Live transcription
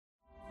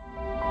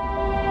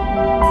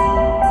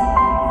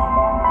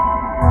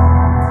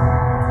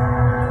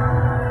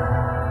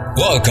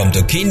Welcome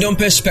to Kingdom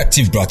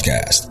Perspective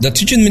Broadcast, the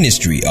teaching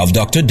ministry of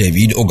Dr.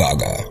 David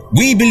Ogaga.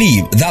 We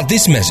believe that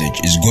this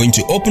message is going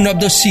to open up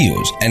the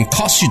seals and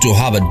cause you to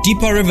have a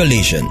deeper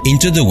revelation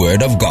into the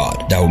Word of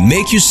God that will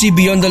make you see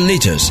beyond the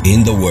letters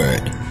in the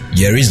Word.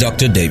 Here is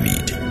Dr.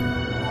 David.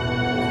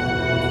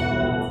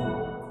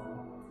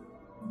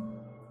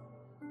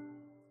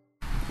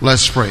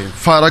 Let's pray.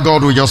 Father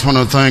God, we just want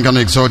to thank and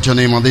exalt your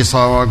name on this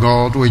hour,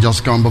 God. We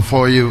just come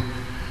before you.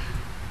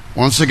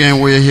 Once again,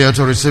 we are here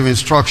to receive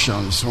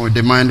instructions. We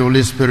demand,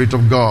 Holy Spirit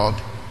of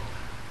God,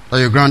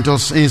 that you grant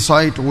us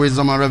insight,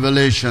 wisdom, and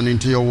revelation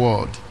into your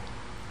word.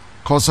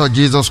 Cause our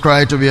Jesus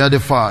Christ to be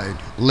edified,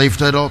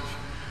 lifted up,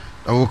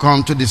 that will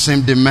come to the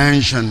same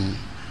dimension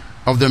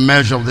of the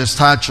measure of the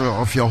stature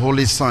of your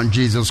Holy Son,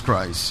 Jesus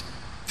Christ.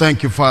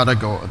 Thank you, Father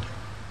God.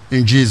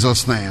 In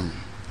Jesus' name,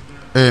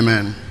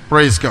 amen.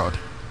 Praise God.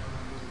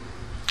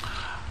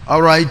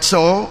 All right,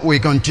 so we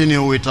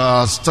continue with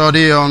our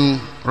study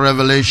on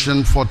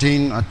Revelation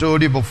 14. I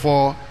told you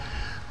before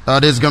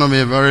that it's going to be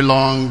a very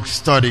long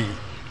study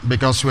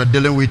because we're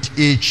dealing with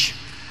each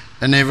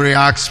and every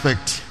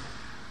aspect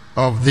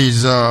of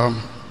this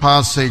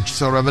passage.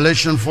 So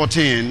Revelation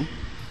 14,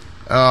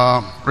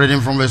 reading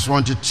from verse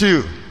 1 to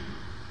 2.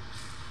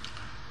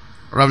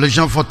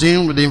 Revelation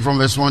 14, reading from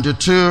verse 1 to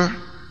 2.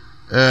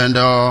 And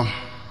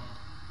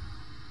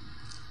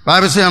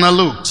Bible says, and I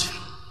looked,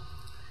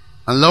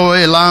 and lo,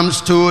 a lamb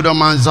stood on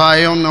Mount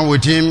Zion, and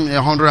with him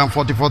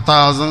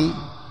 144,000,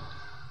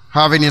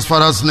 having his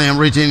father's name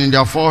written in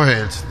their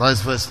foreheads.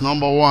 That's verse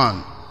number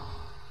 1.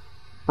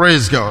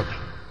 Praise God.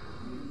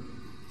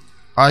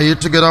 Are you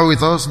together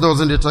with us?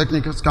 Those in the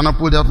technicals, can I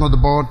put that on the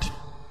board?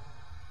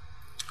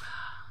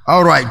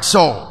 All right,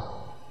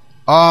 so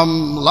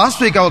last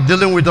week I was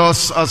dealing with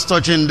us as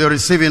touching the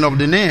receiving of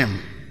the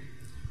name.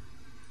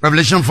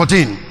 Revelation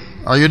 14.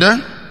 Are you there?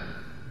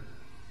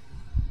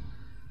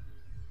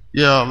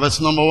 Yeah, verse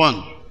number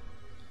 1.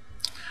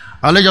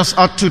 Let's just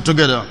add 2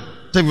 together.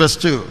 Take verse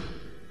 2.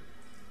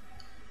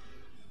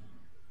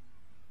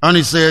 And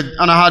he said,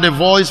 and I heard a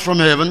voice from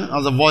heaven,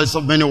 as the voice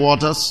of many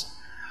waters,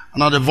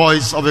 and as the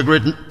voice of a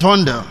great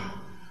thunder.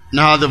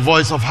 Now the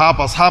voice of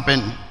harpers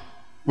harping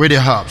with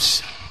the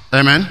harps.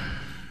 Amen?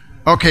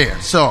 Okay,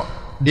 so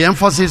the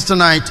emphasis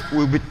tonight,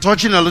 we'll be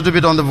touching a little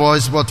bit on the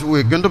voice, but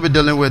we're going to be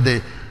dealing with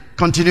the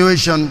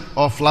continuation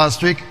of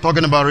last week,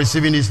 talking about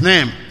receiving his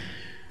name.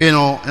 In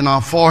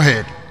our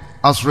forehead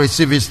as we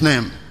receive his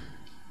name.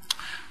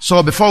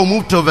 So before we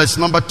move to verse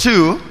number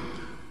 2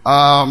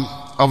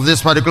 of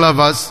this particular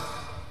verse,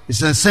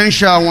 it's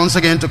essential once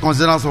again to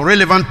consider some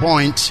relevant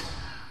point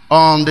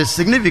on the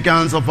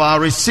significance of our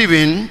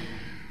receiving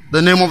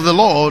the name of the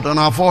Lord on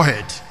our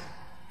forehead.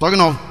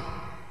 Talking of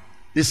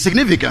the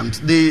significance,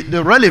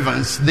 the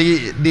relevance,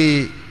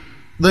 the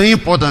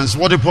importance,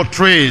 what it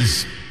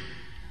portrays.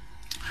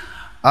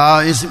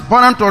 It's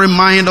important to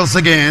remind us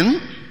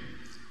again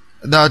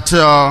that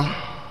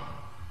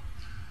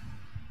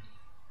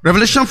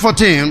Revelation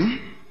 14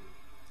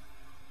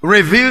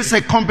 reveals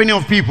a company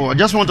of people. I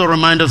just want to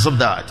remind us of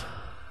that.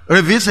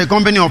 Reveals a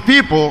company of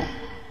people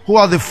who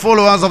are the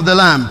followers of the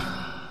Lamb,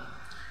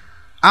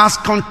 as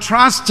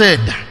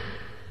contrasted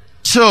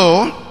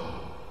to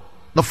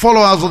the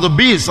followers of the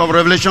beast of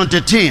Revelation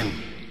 13.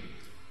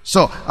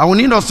 So I will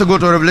need us to go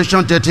to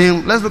Revelation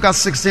 13. Let's look at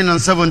 16 and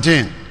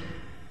 17.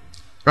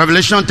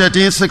 Revelation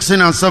 13,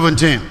 16 and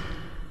 17.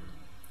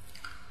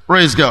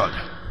 Praise God.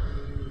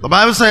 The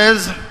Bible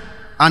says,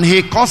 and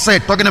he caused,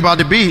 talking about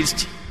the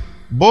beast,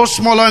 both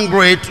small and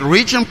great,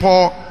 rich and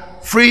poor,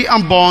 free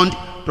and bond,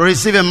 to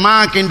receive a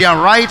mark in their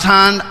right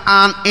hand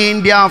and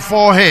in their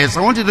foreheads.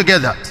 I want you to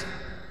get that.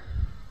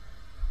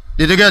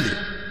 Did you get it?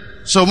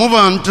 So move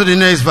on to the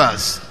next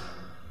verse.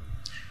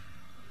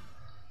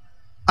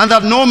 And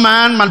that no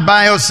man might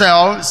buy or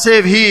sell,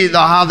 save he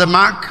that hath the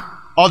mark,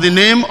 or the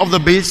name of the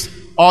beast,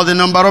 or the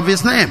number of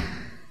his name.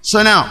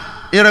 So now,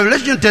 in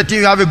Revelation 13,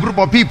 you have a group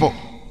of people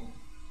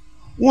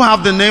who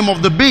have the name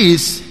of the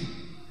beast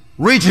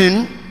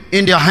written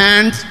in their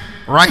hands,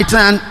 right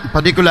hand in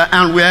particular,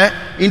 and where?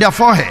 In their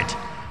forehead.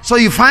 So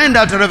you find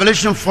that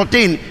Revelation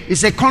 14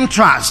 is a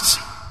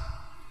contrast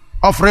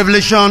of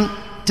Revelation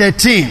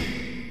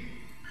 13.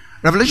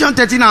 Revelation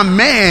 13 are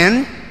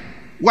men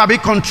who are being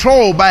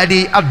controlled by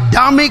the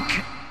Adamic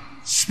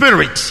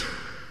spirit.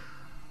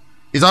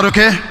 Is that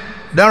okay?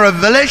 Then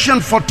Revelation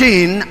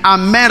 14 are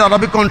men that are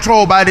being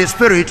controlled by the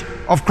Spirit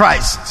of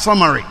Christ.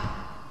 Summary.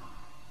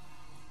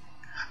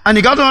 And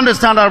you got to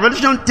understand that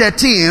Revelation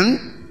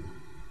 13,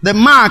 the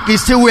mark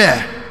is still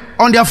where?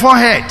 On their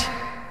forehead.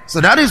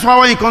 So that is why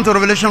when you come to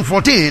Revelation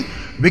 14,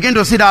 begin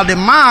to see that the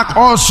mark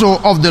also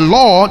of the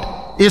Lord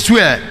is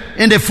where?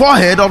 In the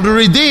forehead of the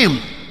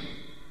redeemed.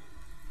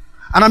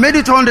 And I made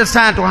you to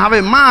understand to have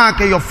a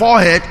mark in your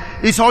forehead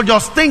is all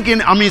just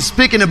speaking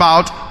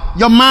about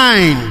your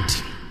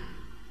mind.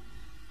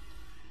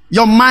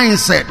 Your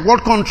mindset,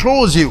 what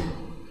controls you,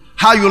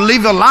 how you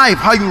live your life,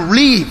 how you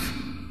live.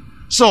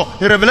 So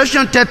in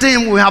Revelation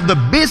 13, we have the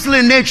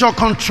beastly nature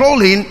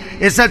controlling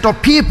a set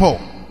of people.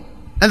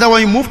 And then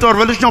when you move to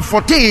Revelation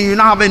 14, you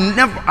now have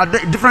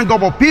a different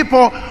group of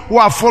people who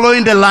are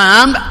following the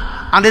Lamb,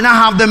 and they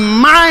now have the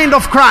mind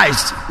of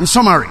Christ, in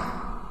summary.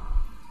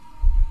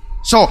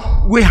 So,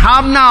 we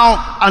have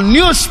now a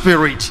new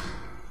spirit,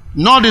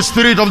 not the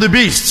spirit of the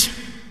beast.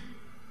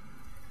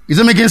 Is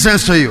it making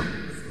sense to you?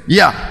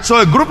 Yeah. So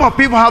a group of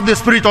people have the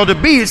spirit of the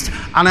beast,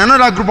 and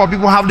another group of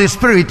people have the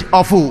spirit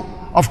of who?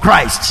 Of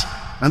Christ.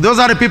 And those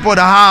are the people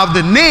that have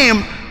the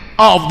name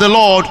of the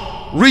Lord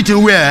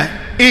written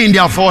where? In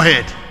their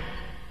forehead.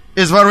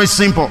 It's very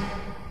simple.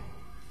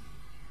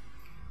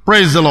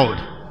 Praise the Lord.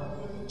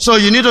 So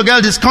you need to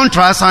get this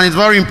contrast, and it's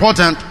very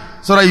important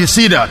so that you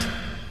see that.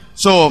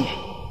 So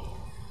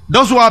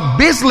those who are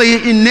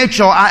basically in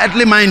nature are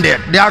earthly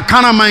minded. They are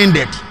carnal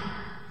minded.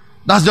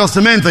 That's just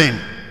the main thing.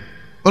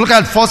 Look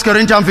at 1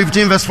 Corinthians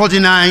 15 verse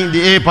 49,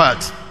 the A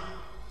part.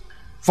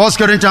 1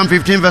 Corinthians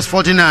 15 verse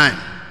 49.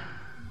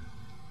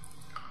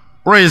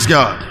 Praise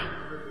God.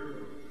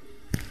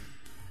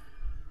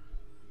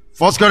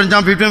 1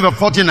 Corinthians 15 verse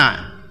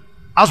 49.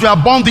 As we are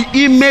born the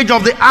image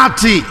of the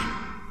earthly,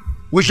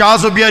 we shall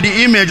also bear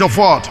the image of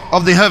what?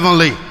 Of the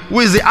heavenly.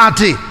 Who is the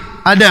earthly?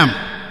 Adam.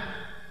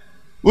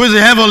 Who is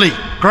the heavenly?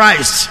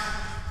 Christ.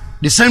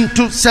 The same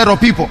two set of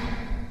people.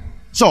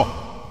 So,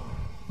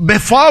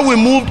 before we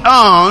moved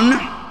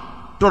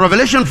on to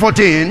Revelation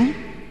 14,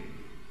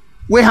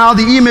 we have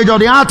the image of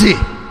the earthly.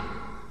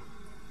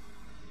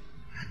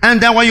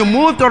 And then when you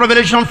move to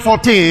Revelation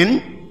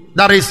 14,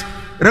 that is,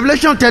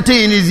 Revelation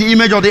 13 is the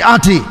image of the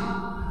earthly.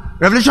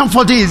 Revelation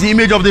 14 is the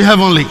image of the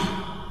heavenly.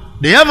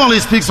 The heavenly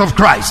speaks of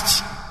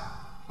Christ.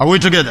 Are we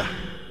together?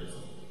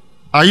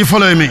 Are you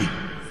following me?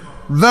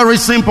 Very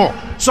simple.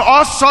 So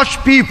all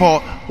such people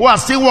who are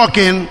still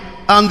walking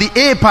on the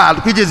A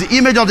part, which is the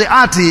image of the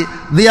earthly,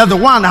 they are the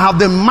one that have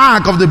the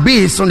mark of the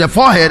beast on their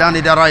forehead and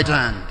in their right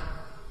hand.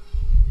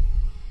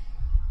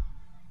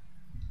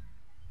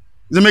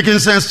 Is it making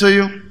sense to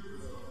you?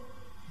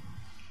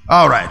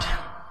 All right.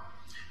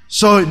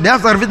 So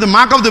that's the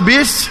mark of the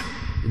beast.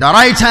 The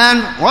right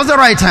hand. What's the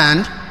right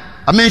hand?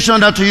 I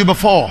mentioned that to you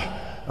before.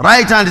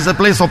 Right hand is a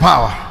place of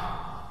power.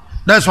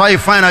 That's why you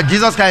find that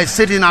Jesus Christ is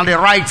sitting on the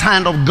right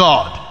hand of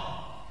God.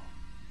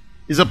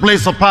 It's a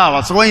place of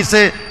power. So when you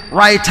say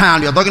right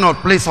hand, you're talking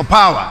about place of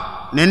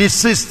power in any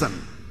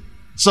system.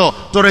 So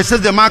to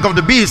receive the mark of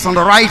the beast on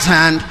the right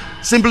hand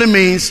simply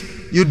means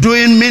you're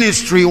doing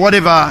ministry,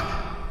 whatever,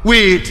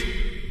 with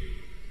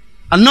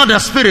another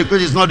spirit,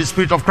 which is not the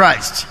spirit of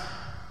Christ.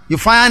 You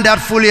find that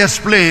fully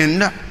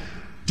explained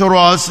to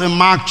us in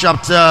Mark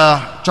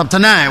chapter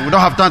 9. We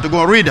don't have time to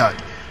go and read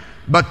that.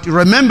 But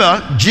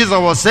remember, Jesus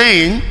was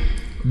saying,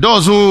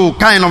 those who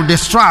kind of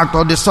distract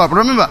or disturb.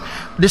 Remember,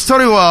 the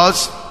story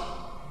was,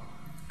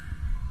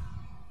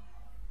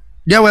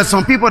 there were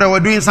some people that were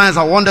doing signs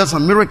and wonders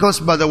and miracles,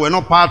 but they were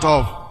not part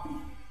of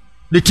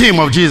the team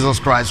of Jesus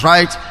Christ,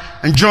 right?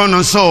 And John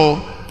and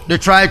so, they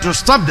tried to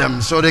stop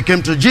them. So they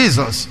came to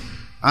Jesus.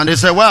 And they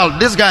said, well,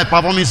 this guy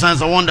performing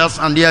signs and wonders,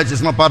 and yet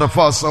it's not part of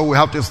us, so we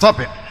have to stop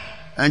it.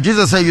 And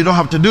Jesus said, you don't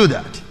have to do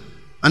that.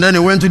 And then he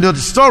went to the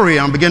story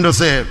and began to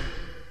say,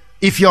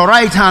 if your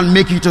right hand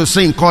make you to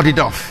sin, cut it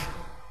off.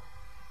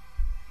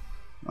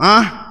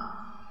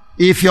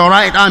 If your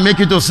right hand make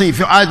you to sin, if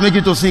your eyes make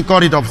you to sin,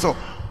 cut it off. So,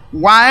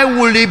 why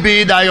would it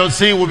be that your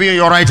sin will be in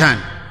your right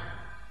hand?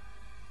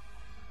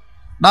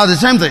 That's the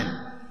same thing.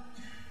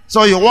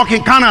 So you're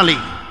walking carnally.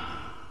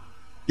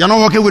 You're not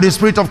walking with the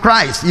Spirit of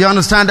Christ. You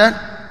understand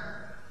that?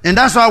 And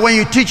that's why when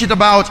you teach it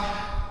about,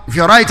 if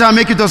your right hand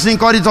make you to sin,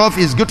 cut it off,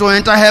 it's good to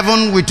enter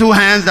heaven with two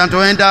hands than to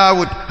enter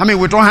with,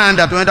 with one hand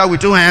than to enter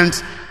with two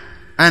hands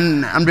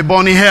and be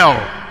born in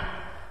hell.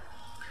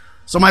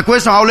 So my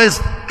question always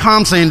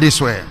comes in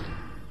this way.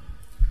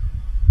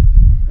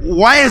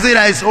 Why is it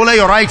that it's only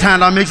your right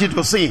hand that makes you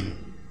to sin?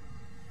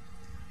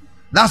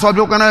 That's what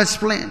we're going to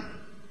explain.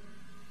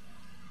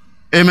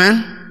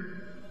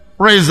 Amen?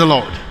 Praise the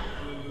Lord.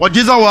 What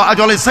Jesus was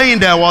actually saying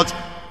there was,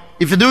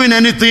 if you're doing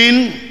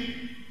anything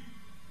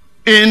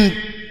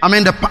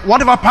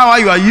whatever power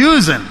you are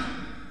using,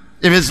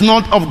 if it's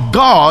not of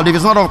God, if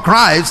it's not of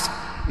Christ,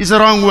 it's the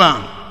wrong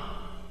one.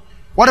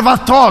 Whatever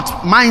thought,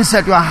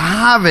 mindset you are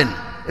having,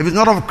 if it's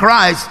not of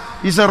Christ,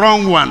 it's the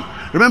wrong one.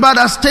 Remember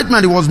that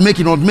statement he was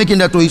making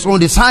that to his own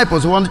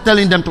disciples. He wasn't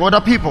telling them to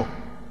other people.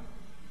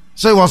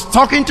 So he was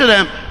talking to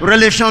them in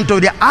relation to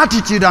their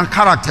attitude and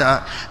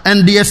character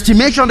and the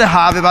estimation they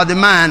have about the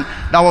man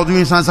that was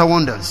doing signs and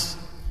wonders.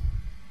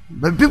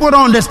 But people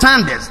don't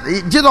understand this.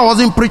 Jesus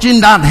wasn't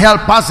preaching that hell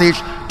passage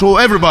to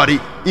everybody,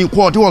 in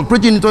quote. He was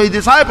preaching to his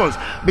disciples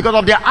because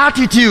of their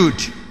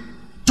attitude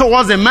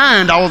towards the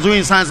man that was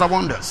doing signs and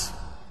wonders.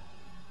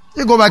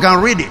 You go back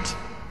and read it.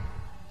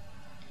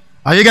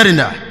 Are you getting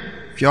that?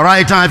 If your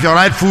right hand, if your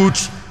right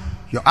foot,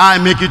 your eye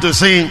make you to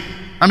sin.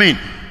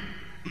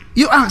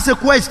 You ask a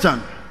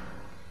question.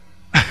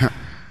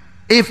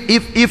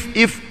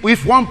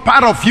 if one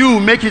part of you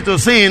make you to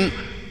sin,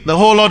 the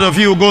whole lot of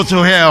you go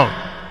to hell.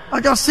 Now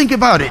just think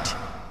about it.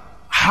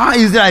 How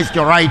is it that it's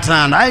your right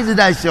hand? How is it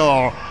that it's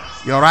your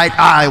right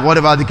eye,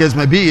 whatever the case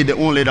may be, the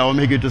only that will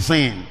make you to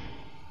sin?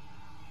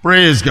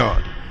 Praise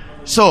God.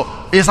 So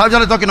it's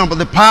actually talking about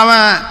the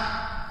power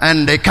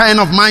and the kind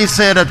of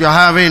mindset that you're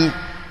having,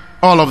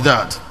 all of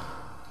that.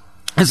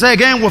 And so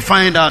again, we'll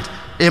find that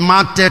in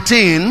Mark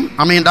 13,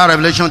 that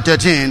Revelation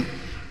 13,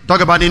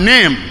 talk about the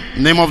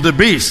name of the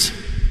beast.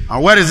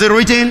 And where is it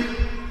written?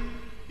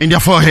 In their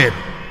forehead.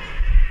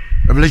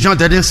 Revelation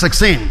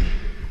 13:16.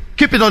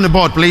 Keep it on the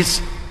board,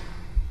 please.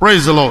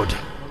 Praise the Lord.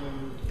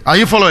 Are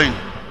you following?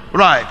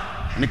 Right.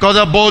 And because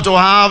they're both to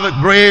have a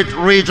great,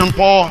 rich, and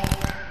poor,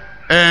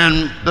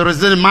 and there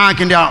is a mark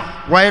in their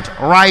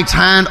right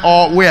hand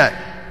or where?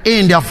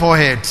 In their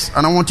foreheads.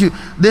 And I want you,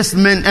 this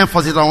main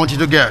emphasis I want you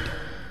to get.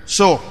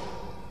 So,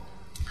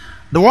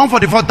 the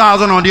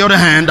 144,000 on the other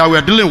hand that we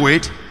are dealing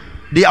with,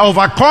 the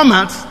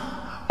overcomers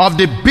of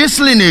the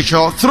beastly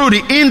nature through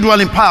the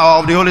indwelling power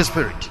of the Holy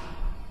Spirit.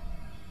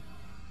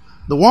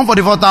 The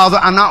 144,000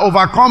 are now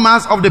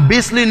overcomers of the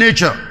beastly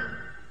nature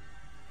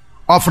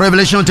of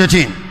Revelation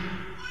 13.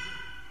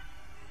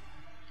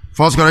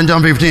 1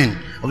 Corinthians 15.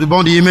 Of the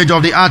born the image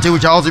of the earthly,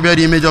 which shall also bear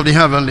the image of the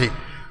heavenly.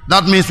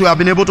 That means we have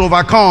been able to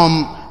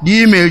overcome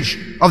the image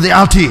of the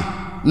earthly.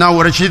 Now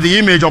we receive the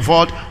image of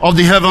what? Of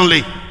the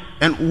heavenly.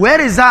 And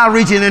where is that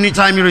written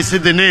anytime you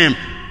receive the name?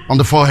 On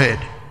the forehead.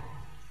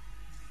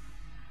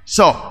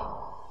 So,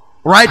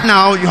 right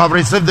now you have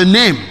received the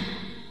name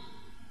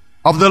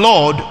of the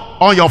Lord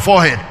on your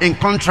forehead. In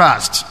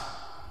contrast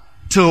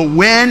to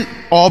when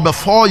or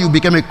before you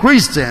became a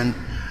Christian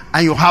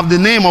and you have the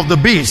name of the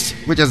beast,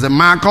 which is the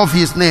mark of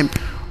his name,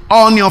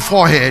 on your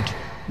forehead,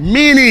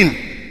 meaning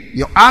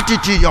your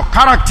attitude, your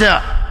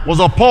character was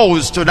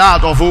opposed to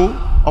that of who?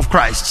 Of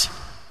Christ.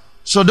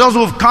 So those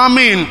who have come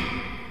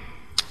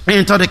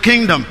into the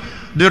kingdom,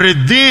 the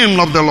redeemed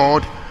of the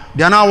Lord,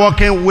 they are now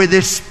walking with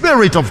the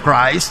Spirit of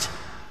Christ,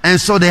 and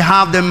so they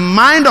have the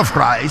mind of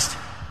Christ,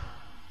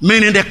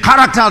 meaning the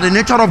character, the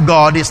nature of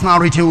God is now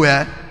written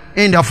where?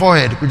 In their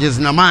forehead, which is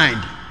in their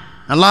mind.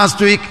 And last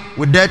week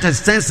we dealt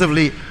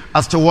extensively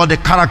as to what the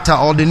character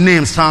or the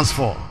name stands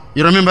for.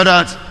 You remember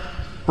that?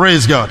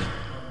 Praise God.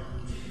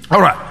 All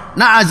right.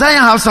 Now Isaiah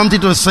has something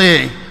to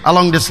say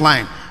along this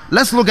line.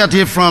 Let's look at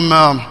it from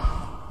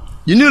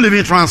the New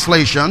Living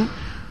Translation.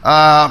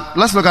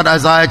 Let's look at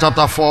Isaiah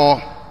chapter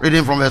 4,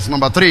 reading from verse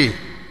number 3.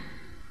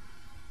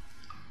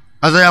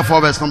 Isaiah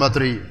 4 verse number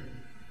 3.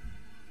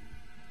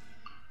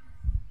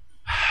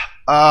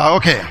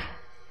 Okay.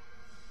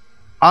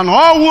 And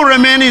all who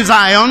remain in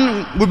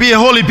Zion will be a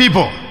holy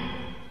people.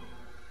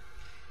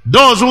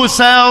 Those who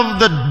survive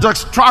the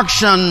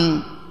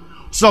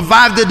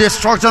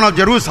destruction of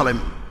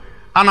Jerusalem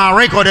and are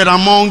recorded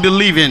among the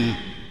living.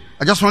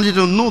 I just want you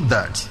to note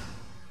that.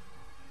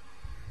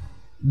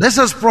 This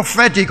is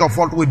prophetic of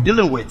what we're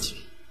dealing with.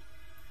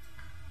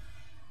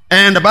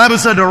 And the Bible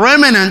said the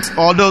remnant,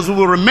 or those who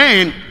will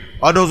remain,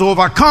 or those who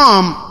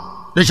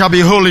overcome, they shall be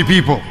holy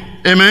people.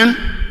 Amen?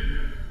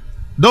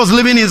 Those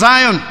living in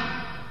Zion.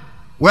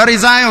 Where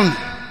is Zion?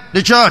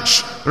 The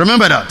church.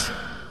 Remember that.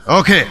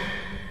 Okay.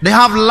 They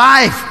have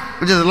life,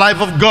 which is the life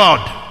of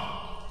God.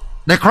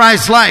 The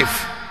Christ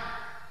life.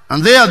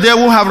 And they are there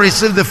who have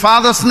received the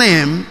Father's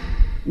name,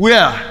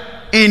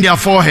 where? In their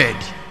forehead.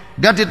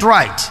 Get it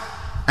right.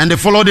 And they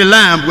follow the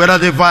Lamb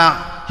wherever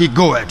he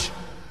goeth.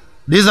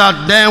 These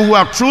are them who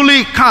have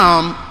truly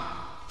come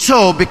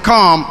to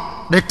become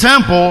the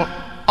temple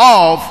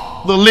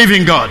of the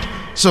living God.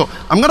 So,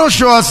 I'm going to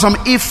show us some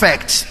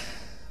effects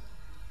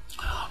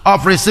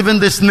of receiving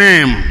this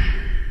name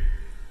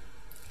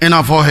in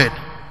our forehead.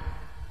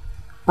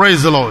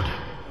 Praise the Lord.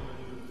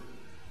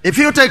 If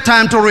you take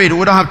time to read,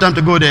 we don't have time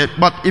to go there,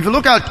 but if you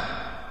look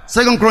at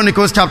 2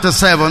 Chronicles chapter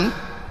 7,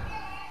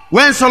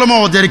 when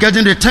Solomon was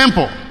dedicating the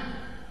temple,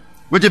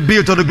 which is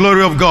built to the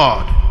glory of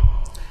God,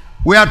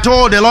 we are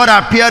told the Lord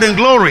appeared in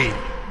glory.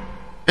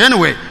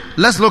 Anyway,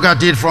 let's look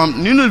at it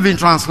from New Living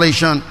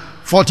Translation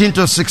 14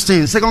 to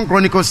 16. 2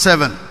 Chronicles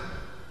 7.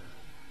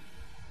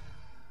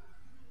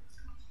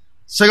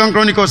 2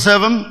 Chronicles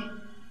 7.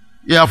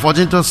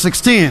 14 to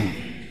 16.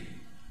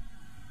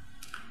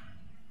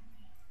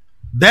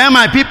 Then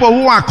my people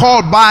who are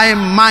called by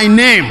my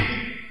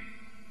name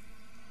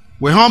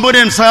will humble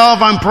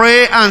themselves and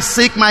pray and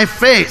seek my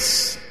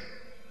face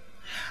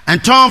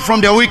and turn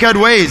from their wicked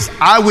ways.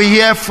 I will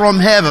hear from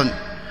heaven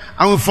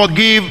and will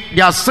forgive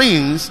their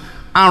sins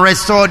and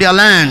restore their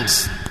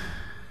lands.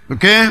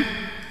 Okay?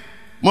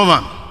 Move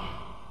on.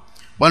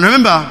 But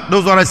remember,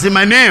 those who receive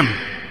my name,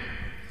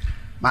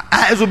 my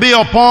eyes will be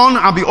upon,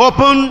 I'll be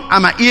open,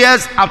 and my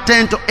ears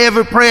attend to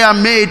every prayer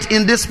made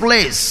in this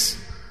place.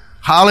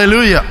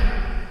 Hallelujah.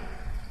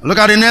 Look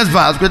at the next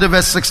verse, go to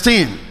verse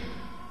 16.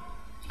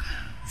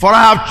 For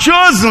I have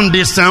chosen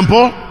this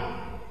temple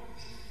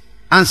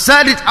and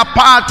set it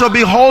apart to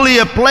be holy,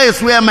 a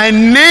place where my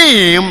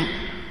name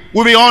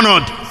will be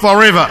honored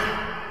forever.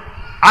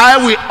 I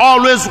will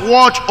always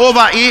watch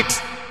over it,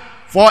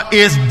 for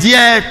it's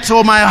dear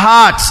to my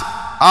heart.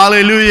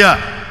 Hallelujah.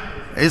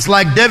 It's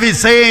like David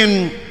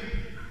saying,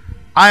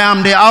 I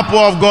am the apple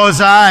of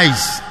God's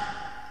eyes.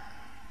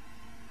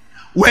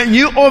 When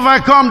you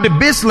overcome the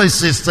beastly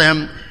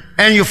system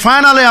and you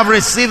finally have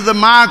received the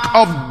mark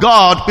of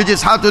God, which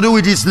is how to do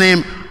with his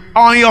name,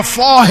 on your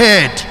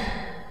forehead.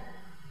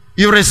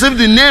 You receive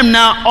the name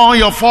now on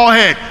your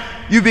forehead.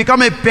 You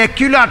become a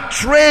peculiar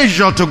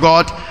treasure to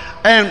God.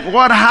 And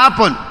what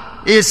happened?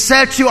 He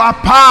set you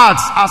apart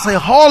as a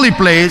holy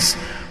place,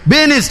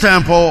 being His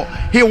temple.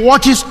 He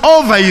watches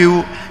over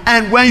you,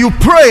 and when you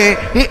pray,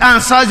 He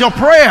answers your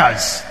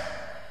prayers.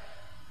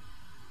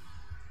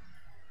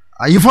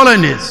 Are you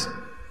following this?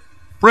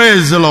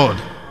 Praise the Lord.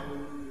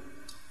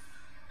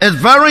 It's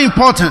very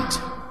important.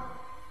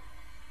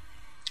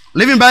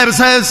 Living Bible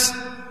says,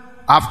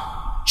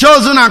 I've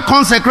chosen and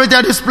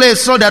consecrated this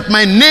place so that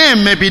my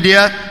name may be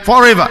there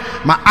forever.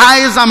 My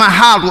eyes and my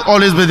heart will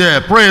always be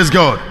there. Praise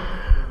God.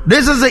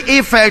 This is the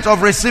effect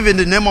of receiving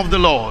the name of the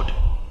Lord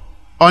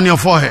on your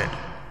forehead.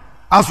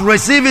 As we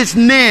receive His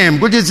name,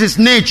 which is His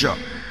nature,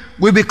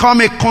 we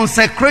become a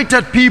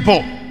consecrated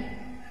people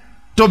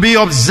to be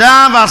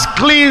observed as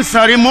clean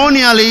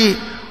ceremonially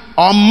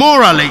or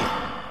morally,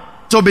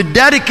 to be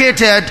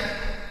dedicated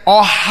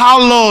or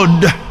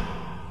hallowed,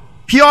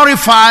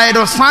 purified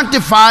or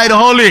sanctified,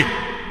 holy,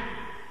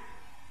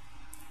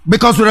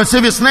 because we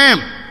receive His name.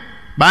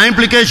 By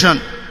implication,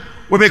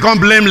 we become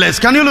blameless.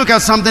 Can you look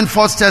at something?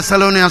 1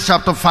 Thessalonians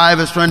chapter 5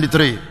 verse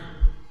 23.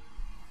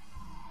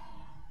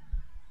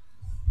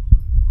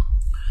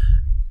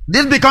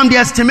 This becomes the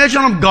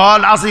estimation of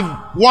God as He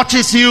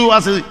watches you,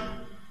 as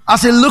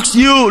He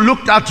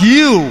looked at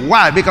you.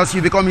 Why? Because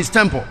you become His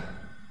temple.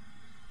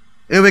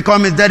 You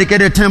become His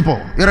dedicated temple.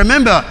 You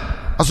remember,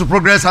 as we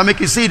progress, I make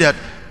you see that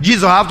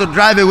Jesus will have to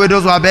drive away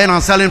those who are buying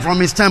and selling from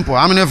His temple.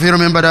 How many of you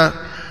remember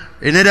that?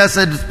 He neither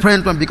said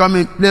print and become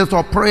a place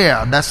of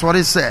prayer. That's what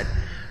He said.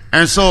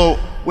 And so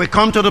we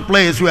come to the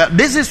place where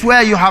this is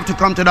where you have to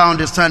come to the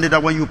understanding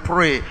that when you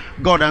pray,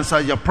 God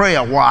answers your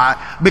prayer.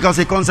 Why? Because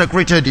He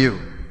consecrated you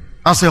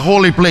as a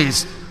holy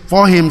place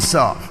for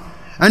Himself.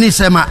 And He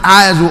said, my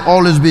eyes will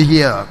always be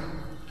here.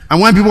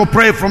 And when people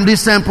pray from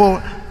this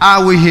temple,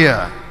 I will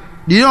hear.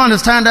 Do you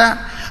understand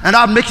that? And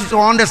that makes you to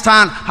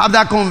understand, have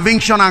that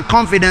conviction and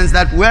confidence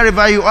that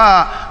wherever you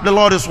are, the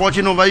Lord is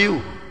watching over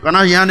you. Can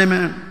I hear an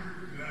amen?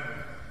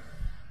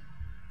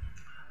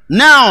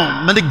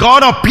 Now, may the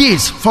God of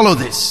peace follow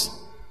this.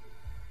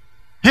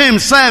 He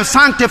Himself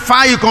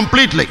sanctify you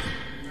completely.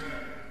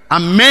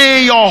 And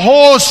may your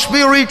whole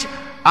spirit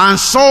and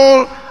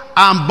soul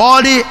and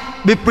body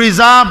be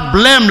preserved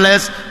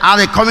blameless at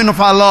the coming of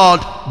our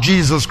Lord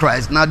Jesus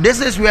Christ. Now, this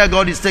is where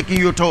God is taking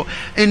you to,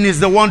 and is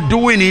the one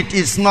doing it.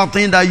 It's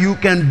nothing that you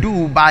can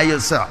do by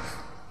yourself.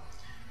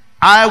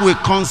 I will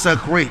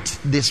consecrate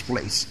this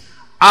place.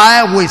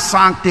 I will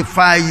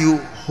sanctify you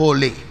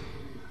holy.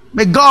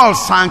 May God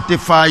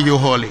sanctify you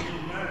holy.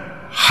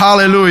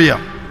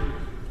 Hallelujah.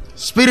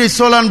 Spirit,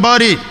 soul, and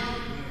body.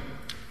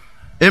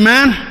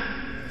 Amen.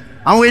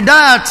 And with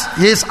that,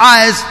 His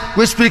eyes,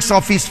 which speaks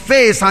of His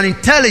face and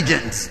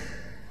intelligence,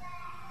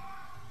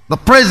 the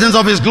presence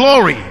of His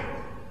glory,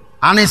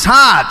 and His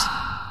heart,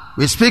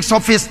 which speaks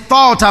of His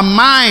thought and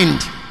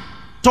mind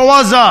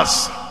towards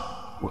us,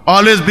 will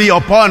always be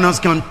upon us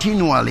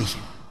continually.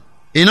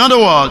 In other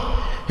words,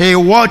 He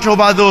watch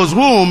over those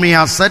whom He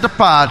has set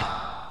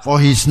apart for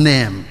His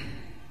name,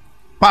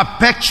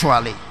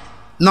 perpetually,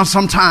 not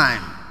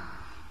sometime,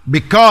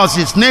 because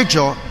His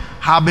nature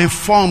have been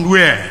formed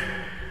where?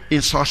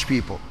 In such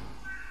people.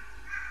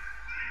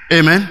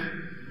 Amen.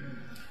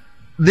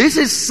 This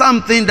is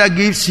something that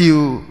gives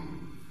you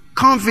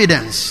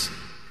confidence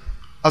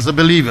as a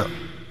believer,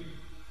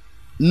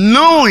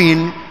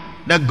 knowing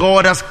that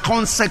God has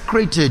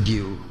consecrated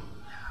you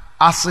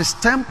as His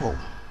temple.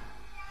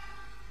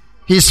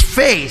 His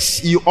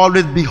face you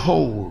always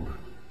behold,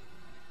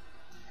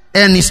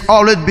 and He's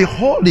always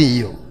beholding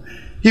you.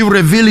 He will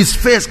reveal His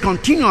face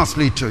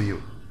continuously to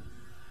you.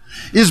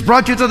 He's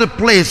brought you to the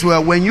place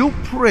where when you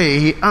pray,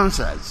 He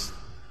answers.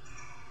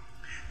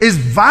 It's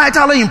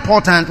vitally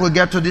important we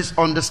get to this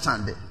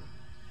understanding.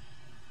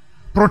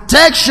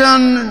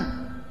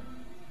 Protection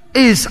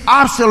is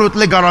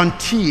absolutely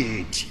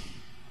guaranteed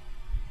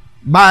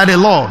by the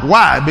Lord.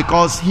 Why?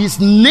 Because His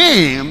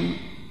name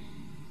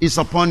is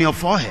upon your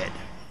forehead.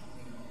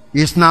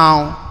 It's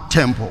now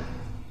temple.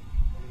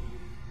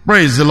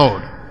 Praise the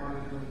Lord.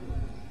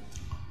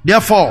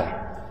 Therefore,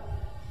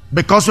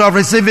 because we have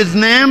received His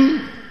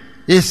name,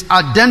 He's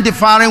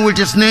identifying with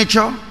His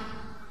nature,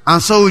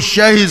 and so we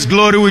share His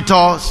glory with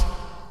us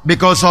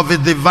because of His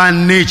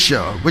divine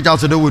nature, which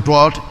has to do with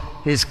what?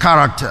 His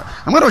character.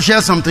 I'm going to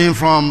share something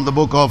from the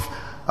book of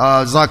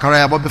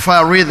Zechariah, but before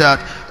I read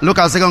that, look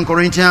at 2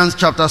 Corinthians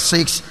chapter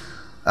 6.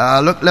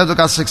 Let's look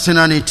at 16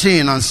 and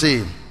 18 and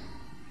see.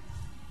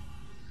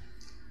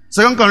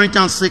 2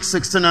 Corinthians 6,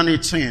 16 and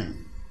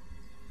 18.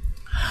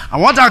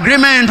 And what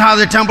agreement has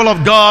the temple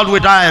of God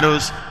with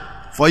idols?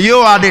 For you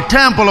are the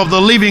temple of the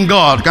living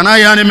God. Can I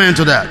hear an amen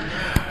to that?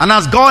 And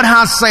as God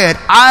has said,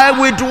 I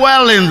will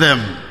dwell in them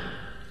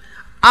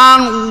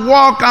and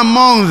walk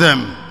among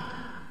them.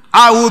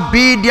 I will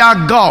be their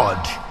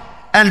God,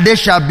 and they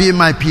shall be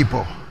my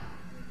people.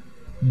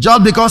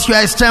 Just because you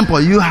are His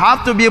temple, you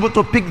have to be able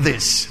to pick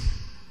this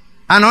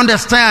and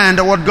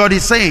understand what God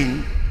is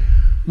saying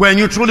when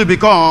you truly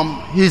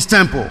become His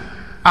temple.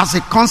 as he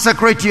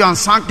consecrates you and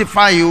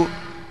sanctifies you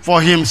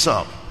for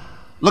himself.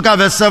 Look at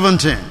verse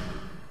 17.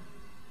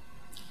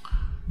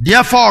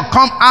 Therefore,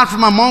 come out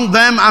from among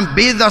them and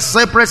be the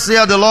separate,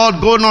 saith the Lord.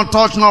 Go not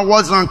touch, nor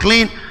what is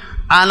unclean,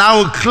 and I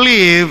will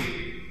cleave,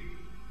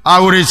 I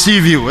will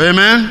receive you.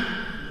 Amen?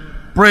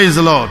 Praise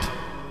the Lord.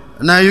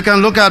 Now you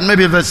can look at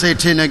maybe verse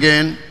 18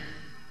 again.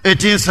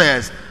 18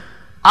 says,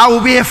 I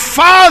will be a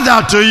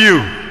father to you,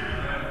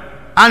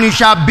 and you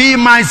shall be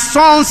my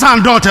sons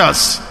and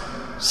daughters,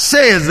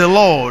 says the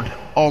Lord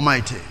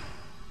Almighty.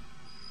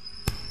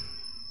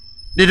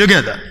 Did you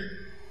get that?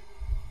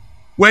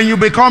 When you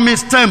become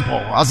his temple,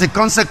 as he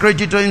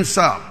consecrates you to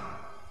himself,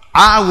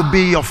 I will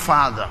be your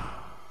father.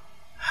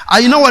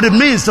 And you know what it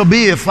means to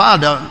be a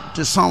father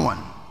to someone.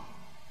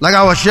 Like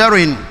I was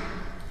sharing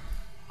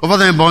over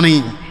there in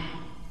Bonnie.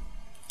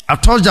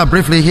 I've touched that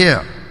briefly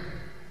here.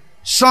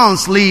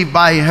 Sons live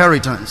by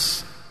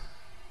inheritance,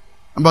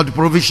 about the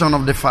provision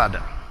of the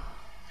father.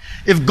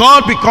 If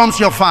God becomes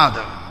your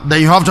father,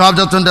 then you have to have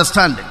that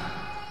understanding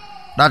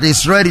that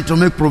he's ready to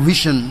make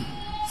provision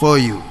for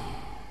you.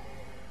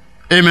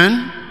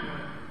 Amen.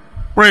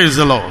 Praise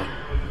the Lord.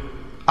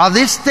 At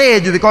this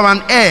stage, you become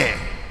an heir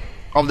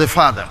of the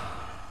father,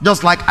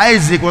 just like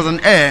Isaac was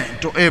an heir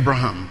to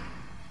Abraham.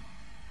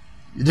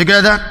 You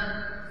get that?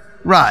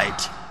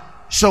 Right.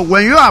 So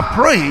when you are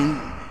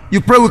praying, you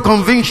pray with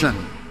conviction.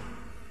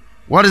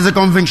 What is the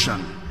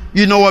conviction?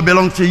 You know what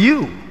belongs to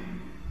you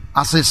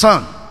as a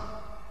son,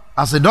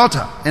 as a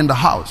daughter in the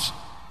house.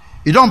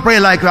 You don't pray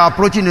like you are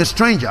approaching a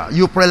stranger.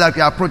 You pray like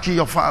you are approaching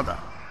your father.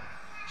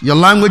 Your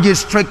language is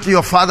straight to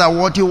your father,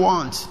 what you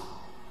want.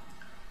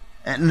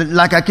 And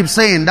like I keep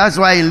saying, that's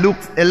why in Luke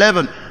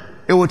 11,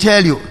 it will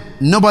tell you,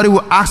 nobody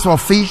will ask for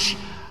fish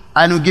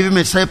and will give him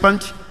a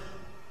serpent.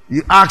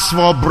 You ask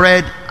for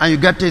bread and you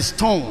get a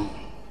stone.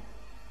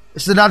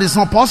 So that is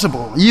not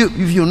possible.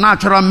 If you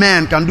natural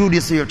man can do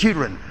this to your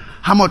children,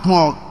 how much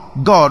more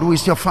God who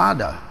is your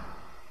father?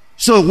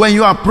 So when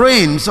you are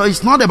praying, so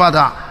it's not about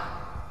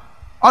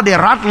all the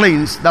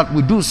rattlings that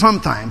we do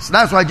sometimes.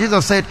 That's why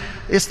Jesus said,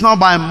 it's not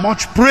by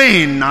much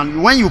praying.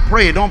 And when you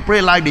pray, don't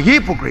pray like the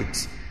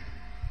hypocrites,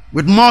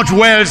 with much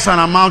words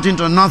and amounting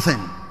to nothing.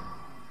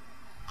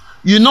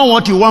 You know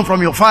what you want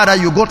from your father,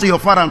 you go to your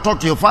father and talk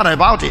to your father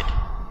about it.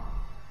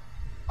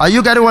 Are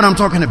you getting what I'm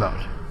talking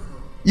about?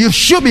 You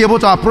should be able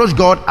to approach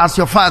God as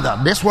your father.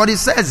 That's what it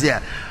says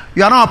here.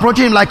 You are not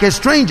approaching him like a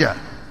stranger.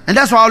 And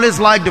that's why I always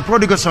like the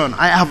prodigal son.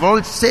 I have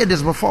always said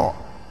this before.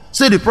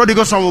 See, the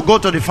prodigal son will go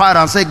to the father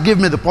and say, give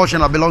me the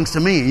portion that belongs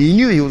to me. He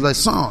knew he was a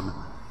son.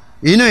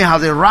 He knew he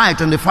has a right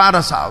in the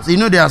father's house. He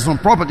knew there is some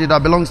property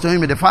that belongs to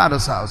him in the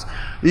father's house.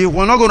 He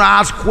was not going to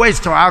ask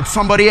questions or ask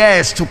somebody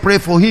else to pray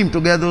for him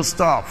to get those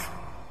stuff.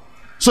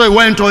 So he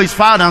went to his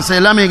father and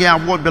said, let me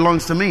get what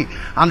belongs to me.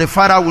 And the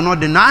father will not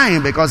deny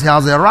him because he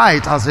has a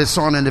right as a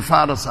son in the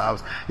father's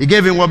house. He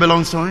gave him what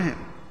belongs to him.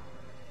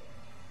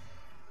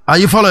 Are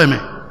you following me?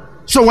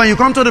 So when you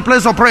come to the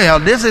place of prayer,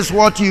 this is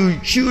what you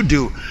should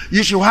do.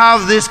 You should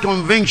have this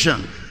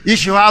conviction. You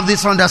should have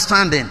this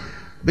understanding.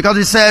 Because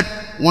he said,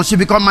 once you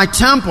become my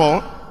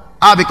temple,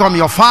 I become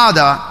your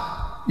father.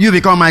 You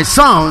become my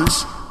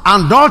sons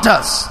and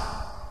daughters.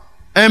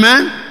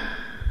 Amen?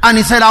 And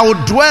he said, I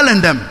will dwell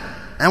in them.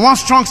 And one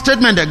strong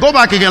statement there. Go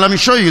back again. Let me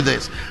show you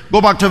this.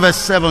 Go back to verse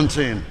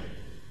 17.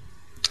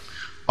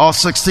 Or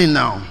 16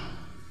 now.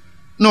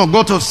 No,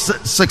 go to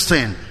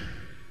 16.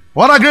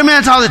 What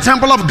agreement are the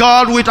temple of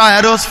God with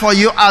idols? For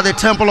you are the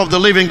temple of the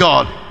living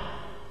God.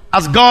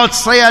 As God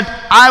said,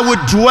 I would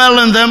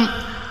dwell in them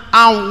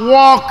and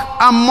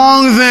walk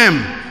among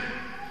them.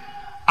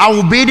 I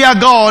will be their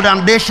God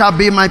and they shall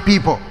be my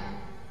people.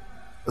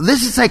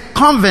 This is a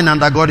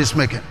covenant that God is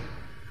making.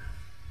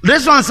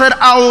 This one said,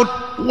 I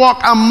would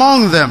walk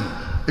among them.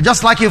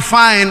 Just like you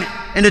find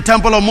in the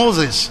temple of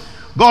Moses.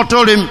 God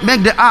told him,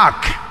 make the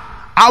ark.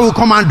 I will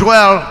come and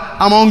dwell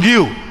among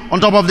you on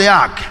top of the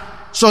ark.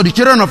 So the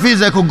children of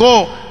Israel could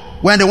go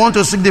when they want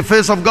to seek the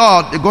face of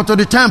God. They go to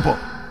the temple.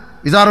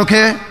 Is that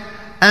okay?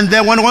 And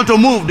then when they want to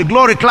move, the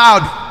glory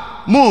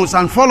cloud moves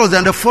and follows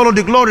them. They follow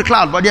the glory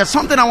cloud. But there's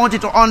something I want you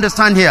to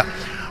understand here.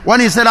 When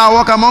he said, I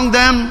walk among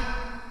them,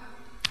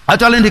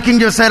 actually in the King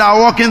James said, I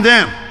walk in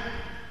them.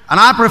 And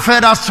I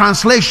prefer that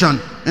translation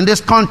in this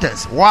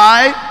context.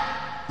 Why?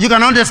 You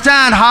can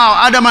understand how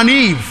Adam and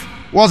Eve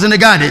was in the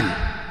garden.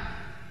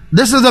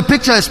 This is the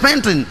picture it's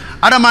painting.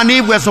 Adam and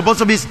Eve were supposed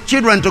to be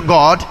children to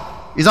God.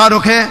 Is that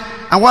okay?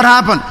 And what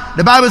happened?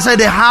 The Bible said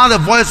they heard the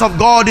voice of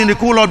God in the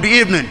cool of the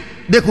evening.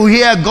 They could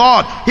hear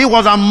God. He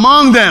was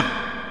among them.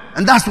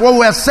 And that's what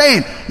we're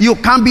saying. You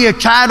can't be a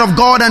child of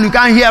God and you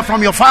can't hear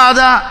from your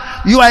father.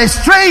 You are a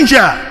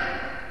stranger.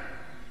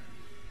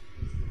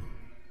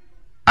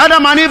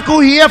 Adam and Eve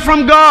could hear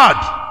from God.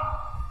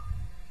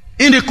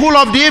 In the cool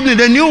of the evening,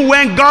 they knew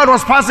when God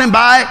was passing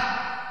by.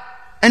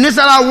 And he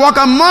said, I walk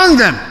among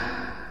them.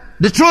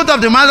 The truth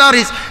of the matter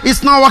is,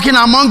 it's not walking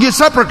among you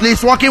separately,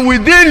 it's walking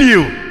within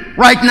you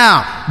right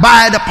now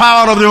by the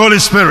power of the Holy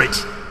Spirit.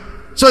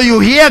 So you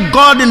hear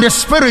God in the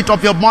spirit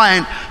of your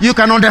mind. You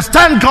can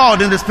understand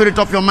God in the spirit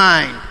of your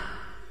mind.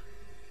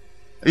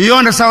 You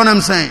understand what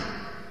I'm saying?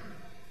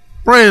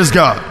 Praise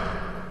God.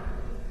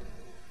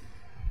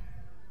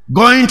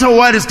 Going to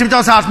where the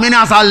scriptures have many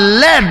as are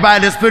led by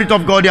the Spirit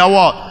of God, they are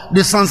what?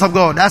 The sons of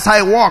God. That's how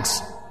it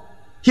works.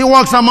 He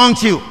works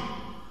amongst you,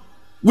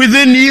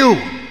 within you,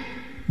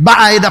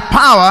 by the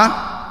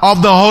power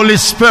of the Holy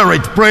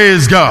Spirit.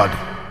 Praise God.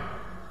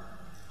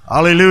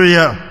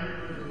 Hallelujah.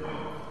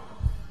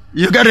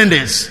 You getting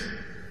this?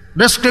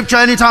 This scripture,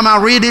 anytime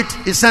I read it,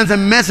 it sends a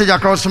message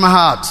across my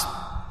heart.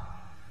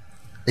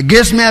 It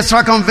gives me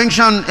extra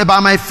conviction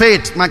about my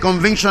faith, my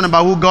conviction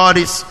about who God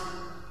is,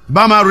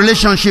 about my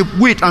relationship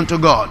with and to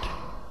God.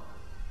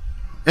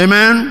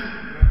 Amen.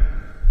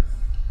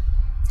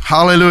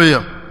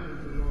 Hallelujah.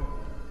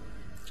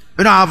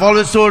 You know, I've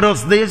always told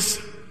us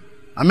this.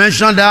 I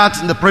mentioned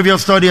that in the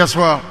previous study as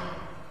well.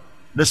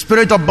 The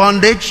spirit of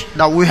bondage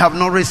that we have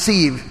not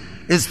received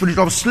is the spirit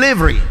of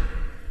slavery.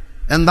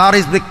 And that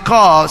is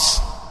because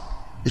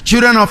the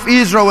children of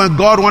Israel, when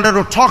God wanted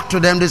to talk to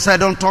them, they said,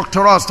 don't talk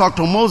to us, talk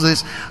to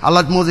Moses. I'll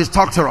let Moses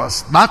talk to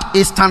us. That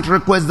instant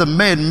request they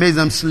made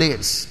them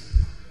slaves.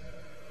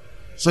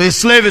 So a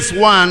slave is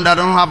one that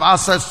don't have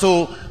access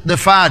to the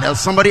father.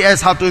 Somebody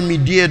else has to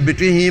mediate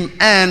between him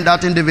and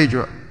that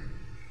individual.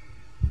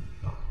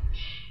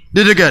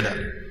 Did you get that?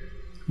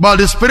 But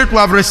the spirit we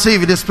have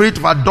received, the spirit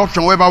of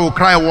adoption, whereby we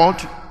cry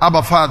what?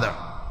 Abba, Father.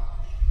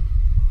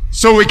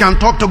 So we can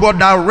talk to God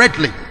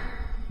directly.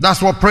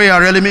 That's what prayer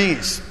really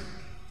means.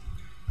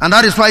 And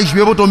that is why you should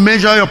be able to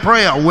measure your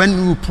prayer.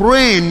 When you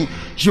pray, you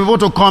should be able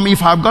to come,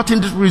 if I've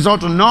gotten this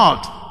result or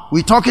not.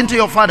 We're talking to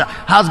your Father.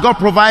 Has God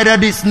provided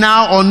this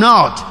now or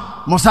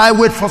not? Must I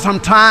wait for some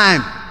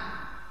time?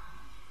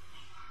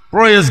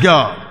 Praise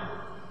God.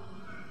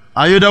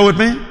 Are you there with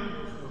me?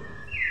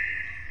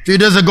 A few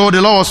days ago,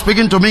 the Lord was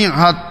speaking to me. I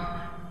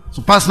had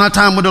some personal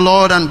time with the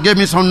Lord and gave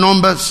me some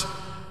numbers.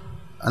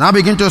 And I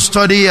began to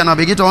study and I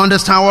began to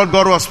understand what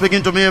God was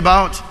speaking to me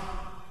about.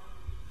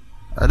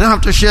 I don't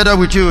have to share that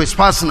with you. It's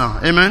personal.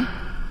 Amen.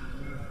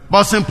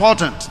 But it's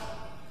important.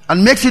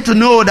 And makes you to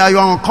know that you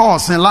are on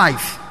course in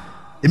life.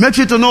 It makes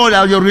you to know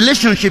that your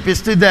relationship is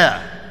still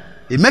there.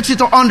 It makes you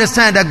to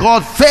understand that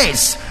God's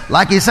face,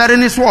 like He said in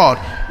His word,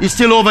 is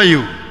still over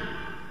you.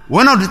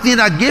 One of the things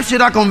that gives you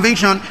that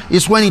conviction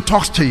is when He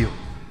talks to you.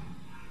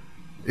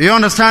 You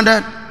understand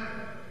that?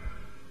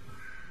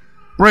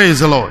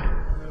 Praise the Lord.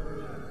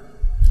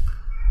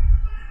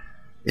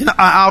 You know,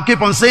 I'll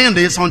keep on saying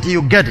this until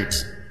you get it.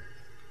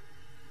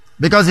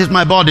 Because it's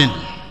my burden.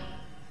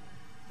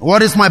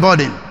 What is my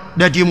burden?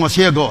 That you must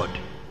hear God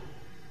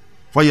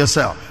for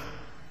yourself.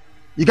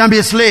 You can be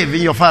a slave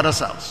in your father's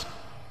house.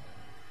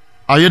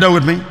 Are you there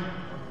with me?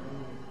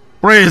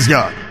 Praise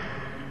God.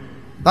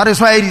 That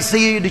is why you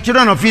see the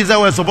children of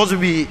Israel were supposed to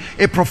be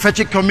a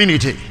prophetic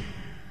community.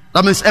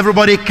 That means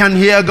everybody can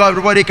hear God,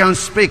 everybody can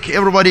speak,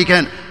 everybody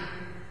can.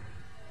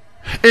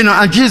 You know,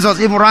 and Jesus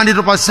even ran it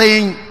up by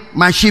saying,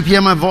 my sheep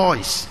hear my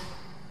voice.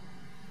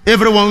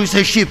 Everyone who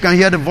says sheep can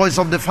hear the voice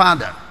of the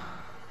Father.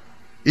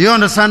 You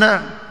understand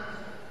that?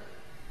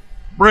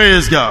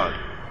 Praise God.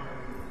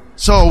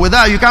 So with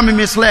that, you can't be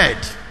misled.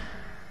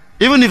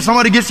 Even if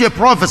somebody gives you a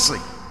prophecy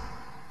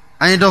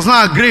and it does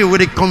not agree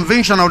with the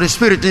conviction of the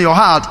Spirit in your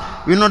heart,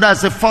 you know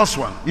that's the first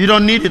one. You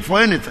don't need it for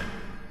anything.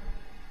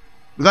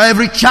 Because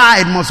every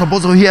child must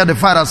supposed to hear the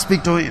Father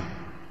speak to him.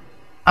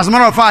 As a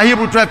matter of fact,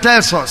 Hebrews 12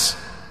 tells us,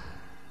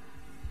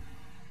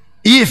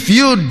 if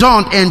you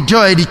don't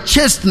enjoy the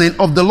chastening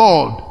of the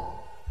Lord,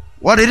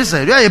 what did He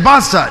say? You're a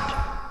bastard.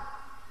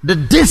 The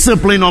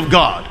discipline of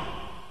God.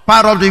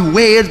 Part of the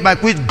ways by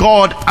which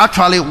God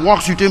actually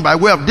works with him by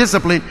way of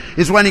discipline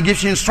is when He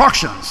gives you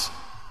instructions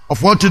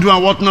of what to do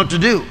and what not to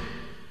do.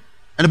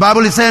 And the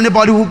Bible is saying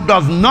anybody who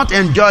does not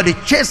enjoy the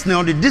chastening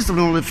or the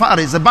discipline of the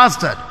Father is a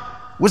bastard.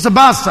 What's a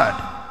bastard?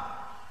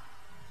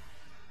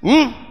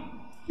 You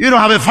don't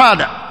have a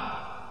father.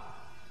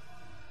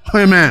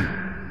 Amen.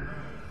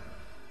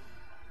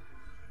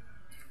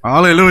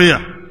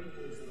 Hallelujah.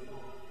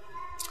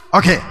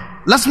 Okay,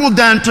 let's move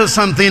down to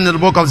something in the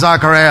book of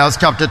Zechariah,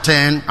 chapter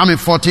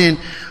 14.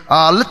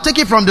 Let's take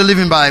it from the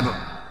Living Bible,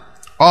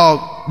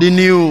 or the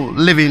New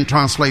Living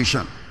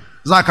Translation.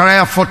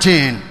 Zechariah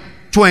 14,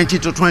 20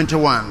 to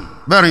 21.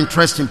 Very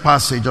interesting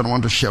passage I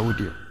want to share with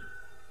you.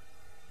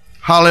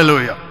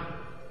 Hallelujah.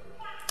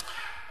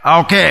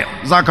 Okay,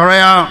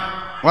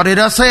 Zechariah, what did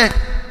I say?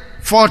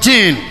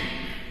 14.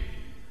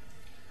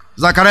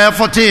 Zechariah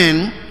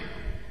 14,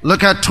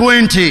 look at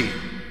 20.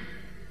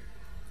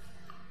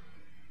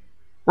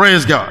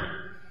 Praise God.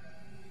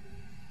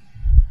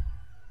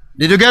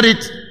 Did you get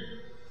it?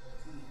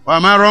 Or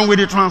am I wrong with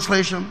the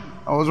translation?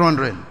 I was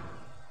wondering.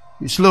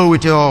 You're slow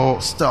with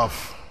your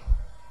stuff.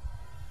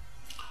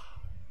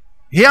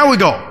 Here we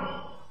go.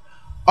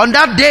 On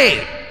that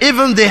day,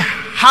 even the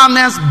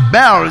harness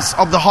bells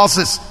of the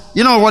horses.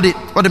 You know what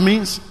it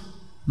means?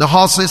 The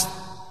horses,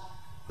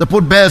 they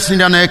put bells in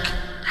their neck,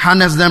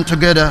 harness them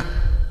together,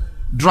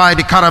 drive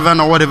the caravan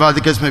or whatever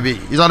the case may be.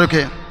 Is that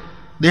okay?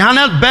 The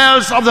harness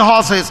bells of the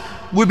horses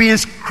will be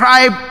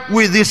inscribed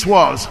with these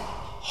words: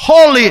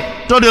 Holy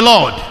to the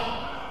Lord.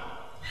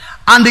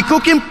 And the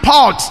cooking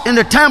pots in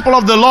the temple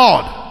of the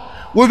Lord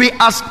will be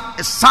as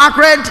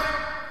sacred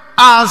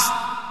as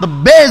the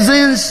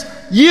basins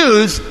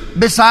used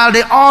beside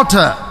the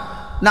altar.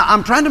 Now,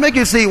 I'm trying to make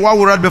you see what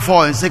we read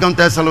before in 1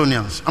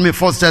 Thessalonians,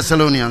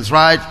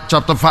 right?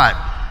 Chapter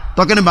 5.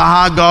 Talking about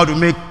how God will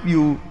make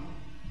you,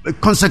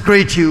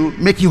 consecrate you,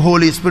 make you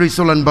holy, spirit,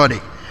 soul, and body.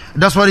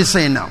 That's what he's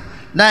saying now.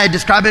 Now, he's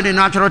describing the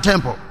natural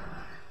temple.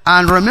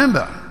 And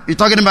remember, he's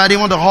talking about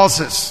even the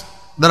horses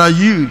that are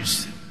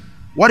used.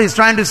 What he's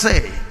trying to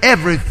say,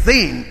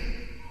 everything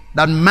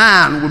that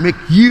man will make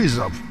use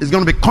of is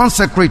going to be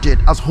consecrated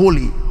as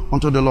holy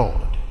unto the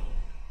Lord.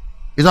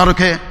 Is that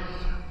okay?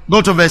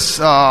 Go to verse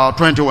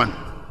 21.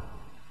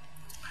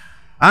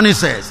 And he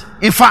says,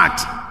 in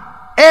fact,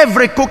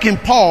 every cooking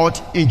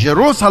pot in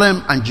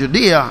Jerusalem and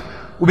Judea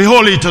will be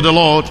holy to the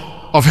Lord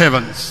of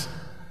heavens.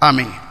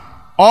 Amen.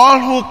 All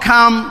who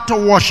come to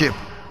worship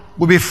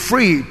will be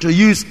free to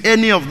use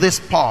any of this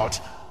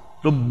pot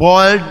to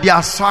boil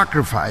their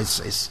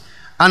sacrifices.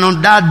 And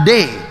on that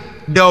day,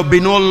 there will be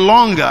no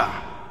longer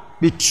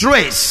be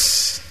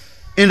trace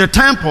in the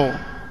temple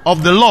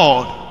of the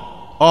Lord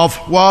of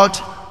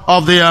what?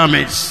 Of the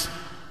armies.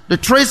 The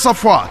trace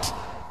of what?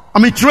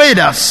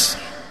 Traders.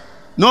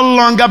 No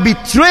longer be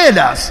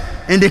traders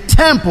in the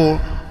temple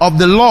of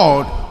the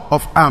Lord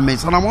of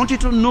armies. And I want you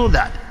to know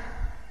that.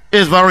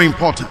 It's very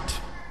important.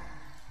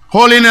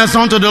 Holiness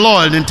unto the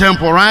Lord in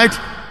temple, right?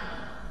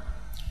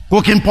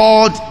 Cooking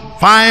pot,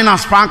 fine and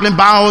sparkling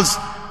boughs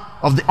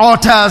of the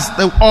altars,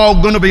 they're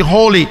all going to be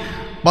holy.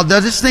 But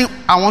there's this thing,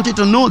 I want you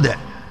to know that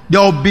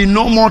there will be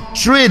no more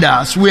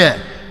traders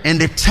where? In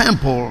the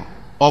temple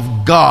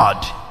of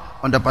God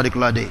on that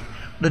particular day.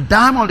 The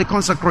time of the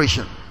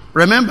consecration.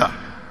 Remember,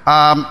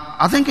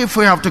 I think if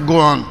we have to go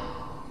on,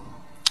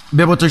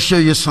 be able to show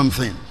you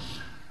something.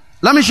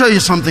 Let me show you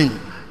something.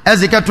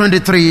 Ezekiel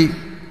 23,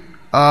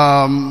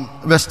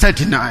 verse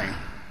 39.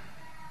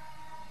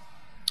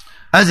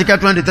 Ezekiel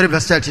 23,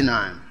 verse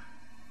 39.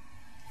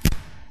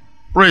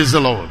 Praise the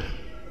Lord.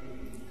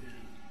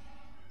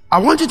 I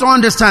want you to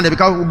understand it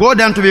because we'll go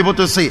down to be able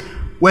to see.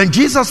 When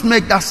Jesus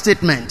made that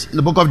statement in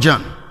the book of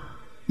John,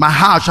 my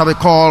house shall be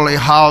called a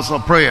house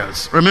of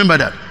prayers. Remember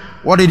that.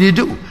 What did he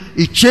do?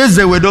 He chased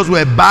away those who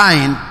were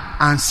buying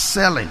and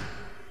selling.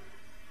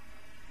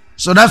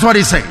 So that's what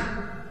he's saying.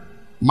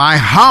 My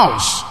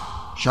house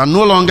shall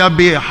no longer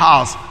be a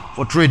house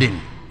for trading.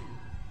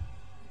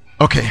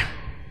 Okay.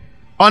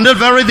 On that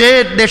very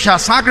day, they shall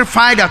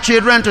sacrifice their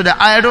children to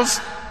the idols.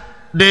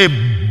 They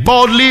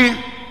boldly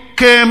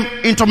came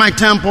into my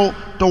temple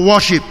to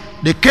worship.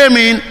 They came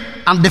in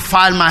and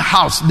defiled my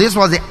house. This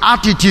was the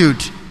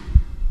attitude.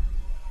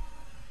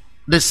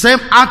 The same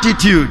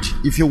attitude,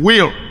 if you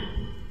will,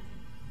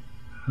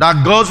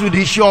 that goes with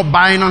the issue of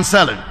buying and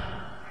selling.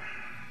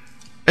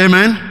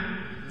 Amen?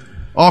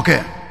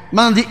 Okay.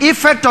 Man, the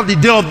effect of the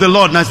day of the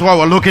Lord, that's what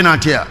we're looking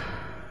at here.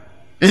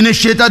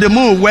 Initiated the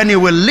move when he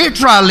will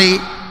literally,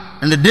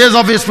 in the days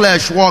of his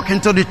flesh, walk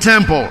into the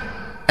temple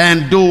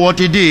and do what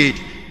he did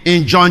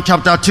in John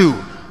chapter 2.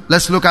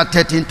 Let's look at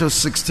 13 to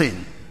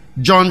 16.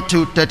 John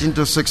 2, 13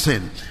 to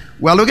 16.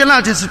 We're looking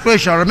at the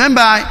situation.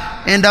 Remember,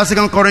 in the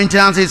 2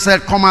 Corinthians, it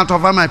said, come out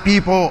of my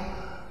people.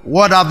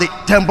 What have the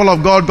temple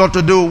of God got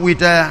to do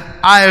with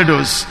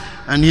idols?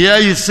 And here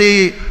you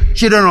see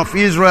children of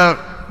Israel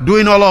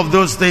doing all of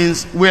those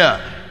things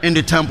where? In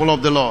the temple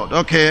of the Lord.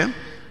 Okay?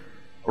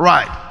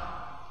 Right.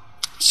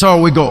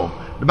 So we go.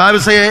 The Bible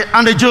says,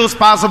 and the Jews'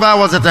 Passover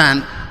was at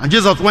hand, and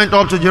Jesus went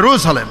up to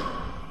Jerusalem.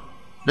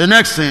 The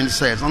next thing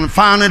says, and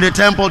found in the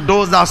temple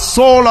those that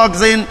sold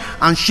oxen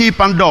and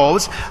sheep and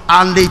doves,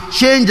 and the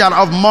changer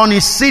of money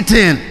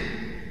sitting.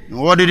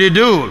 What did he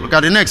do? Look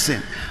at the next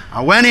thing.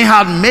 And when he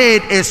had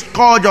made a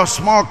scourge of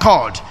small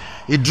cord,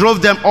 he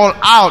drove them all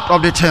out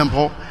of the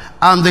temple,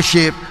 and the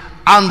sheep,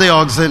 and the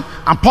oxen,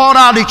 and poured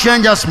out the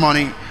changers'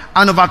 money,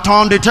 and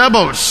overturned the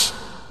tables.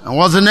 And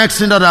what's the next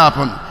thing that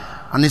happened?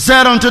 And he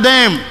said unto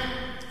them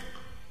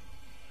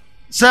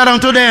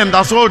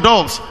that sold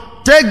doves,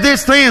 take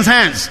these things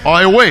hence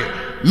or away.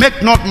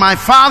 Make not my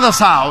Father's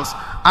house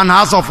an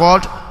house of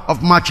what?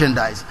 Of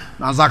merchandise.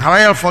 Now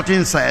Zechariah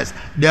 14 says,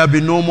 there will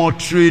be no more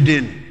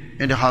trading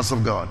in the house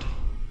of God.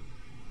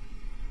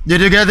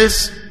 Did you get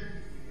this?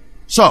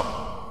 So,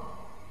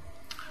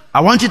 I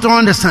want you to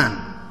understand.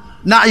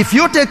 Now, if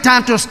you take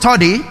time to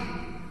study,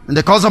 in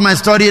the course of my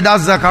study,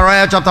 that's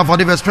Zechariah chapter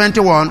 40 verse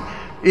 21,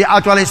 it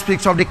actually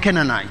speaks of the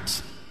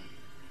Canaanites,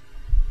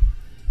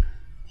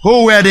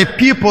 who were the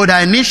people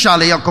that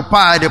initially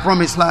occupied the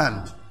promised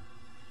land.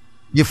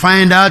 You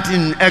find that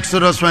in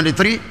Exodus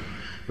 23.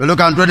 We look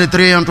at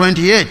 23 and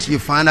 28. You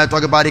find that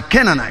talk about the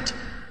Canaanite.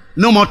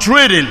 No more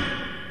trading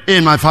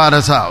in my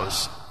Father's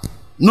house.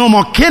 No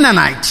more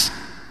Canaanites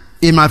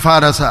in my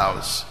Father's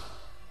house.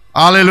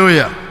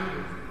 Hallelujah.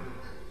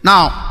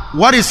 Now,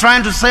 what he's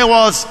trying to say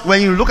was,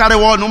 when you look at the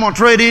word no more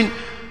trading,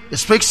 it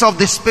speaks of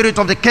the spirit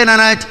of the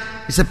Canaanite.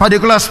 It's a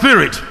particular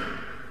spirit.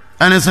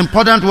 And it's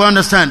important to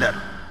understand that.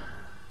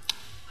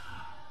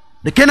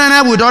 The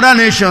Canaanites with other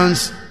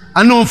nations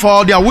are known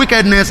for their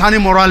wickedness and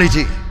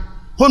immorality.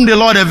 whom the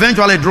Lord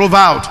eventually drove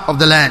out of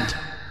the land,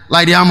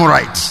 like the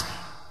Amorites.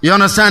 You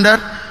understand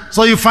that?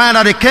 So you find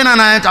that the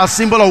Canaanites are a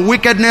symbol of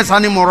wickedness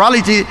and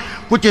immorality,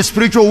 which is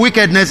spiritual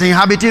wickedness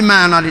inhabiting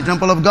man at the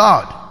temple of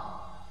God.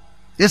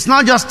 It's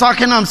not just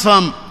talking on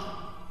some,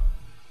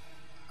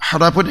 how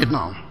do I put it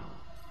now?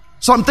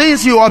 Some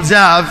things you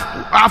observe.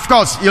 Of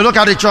course, you look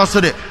at the church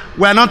today.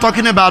 We're not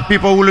talking about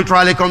people who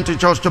literally come to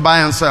church to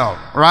buy and sell,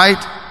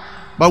 right?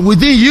 But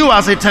within you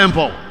as a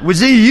temple,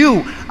 within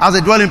you as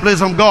a dwelling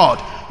place of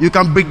God, you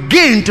can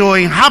begin to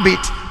inhabit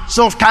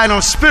some kind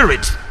of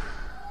spirit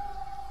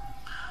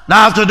that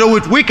has to do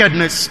with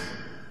wickedness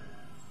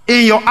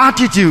in your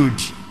attitude,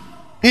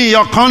 in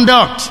your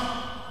conduct.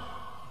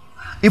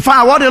 In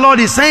fact, what the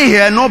Lord is saying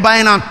here, no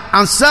buying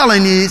and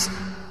selling, is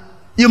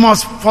you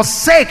must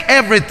forsake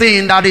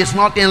everything that is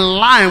not in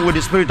line with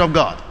the Spirit of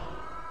God,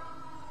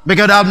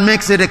 because that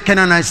makes it a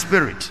Canaanite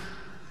spirit.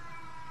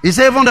 He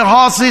said, even the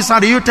horses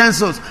and the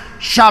utensils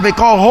shall be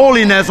called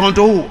holiness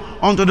unto who?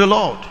 Unto the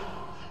Lord.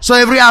 So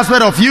every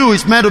aspect of you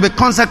is meant to be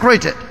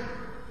consecrated.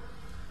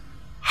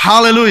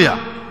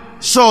 Hallelujah.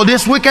 So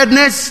this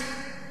wickedness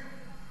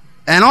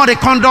and all the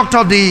conduct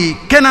of the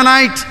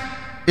Canaanite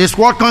is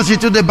what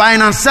constitutes the buying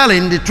and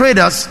selling, the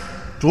traders,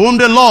 to whom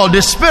the Lord,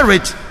 the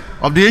Spirit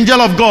of the angel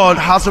of God,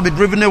 has to be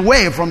driven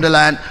away from the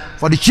land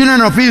for the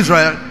children of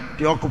Israel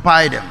to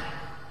occupy them.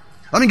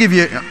 Let me give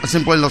you a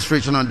simple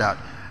illustration on that.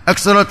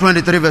 Exodus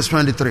 23 verse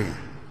 23.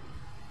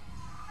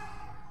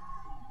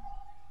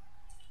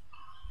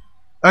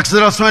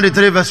 Exodus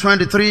 23 verse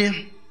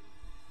 23.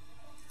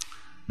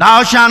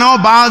 Thou shalt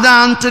not bow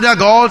down to their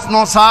gods,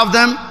 nor serve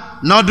them,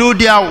 nor do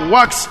their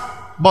works,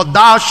 but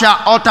thou shalt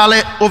utterly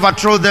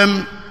overthrow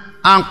them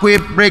and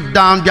break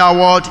down their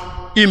word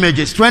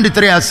images.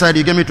 23 I said,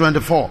 you gave me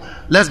 24.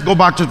 Let's go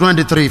back to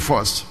 23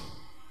 first.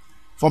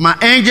 For my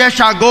angel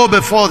shall go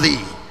before thee,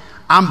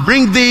 and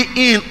bring thee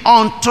in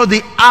unto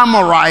the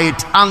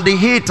Amorite, and the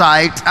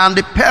Hittite, and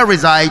the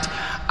Perizzite,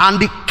 and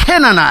the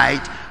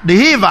Canaanite, the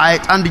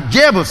Hivite, and the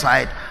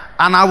Jebusite,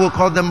 and I will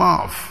cut them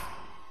off.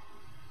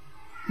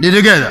 Did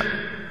you get that?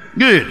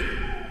 Good.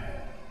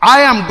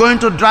 I am going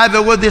to drive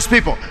away these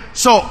people.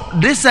 So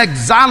this is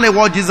exactly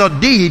what Jesus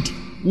did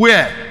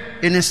where?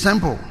 In his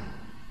temple.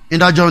 In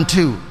that John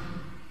 2.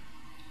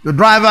 You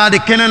drive out the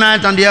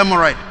Canaanite and the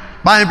Amorite.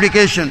 By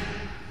implication,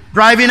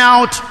 driving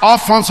out all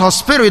forms of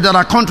spirit that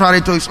are contrary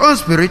to his own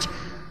spirit,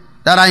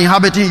 that are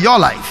inhabiting your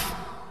life,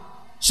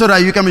 so that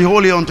you can be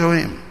holy unto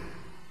him.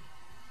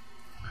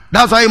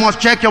 That's why you must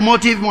check your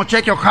motive, you must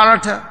check your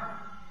character.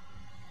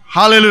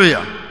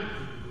 Hallelujah.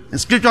 In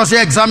scripture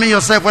say, examine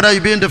yourself whether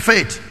you be in the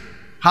faith.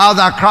 How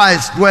that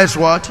Christ dwells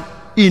what?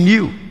 In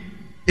you.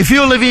 If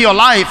you live in your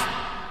life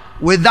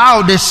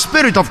without the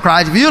Spirit of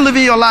Christ, if you live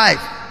in your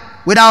life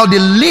without the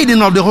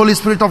leading of the Holy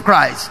Spirit of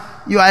Christ,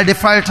 you are a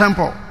defiled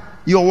temple.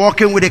 You are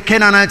walking with the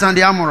Canaanites and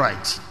the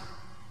Amorites.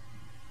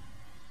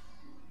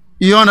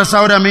 You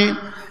understand what I mean?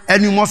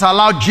 And you must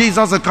allow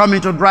Jesus to come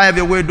in to drive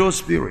away those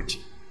spirits.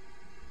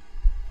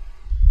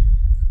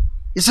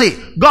 You see,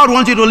 God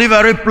wants you to live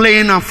a very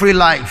plain and free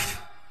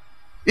life.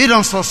 You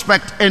don't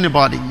suspect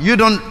anybody. You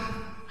don't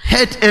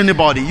hate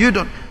anybody. You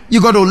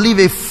got to live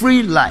a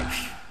free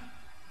life.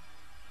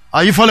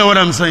 Are you following what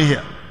I'm saying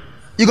here?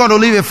 You got to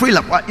live a free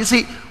life. You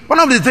see, one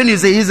of the things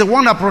is he's the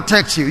one that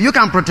protects you. You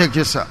can protect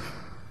yourself.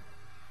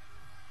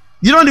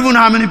 You don't even know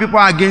how many people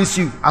are against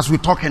you as we're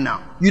talking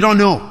now. You don't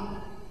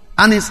know.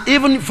 And it's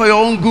even for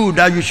your own good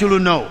that you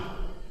shouldn't know.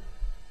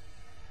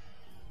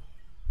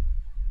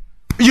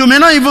 You may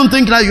not even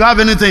think that you have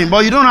anything,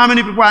 but you don't know how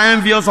many people are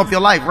envious of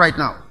your life right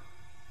now.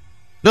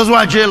 Those who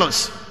are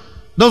jealous.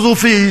 Those who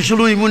feel you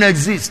shouldn't even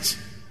exist.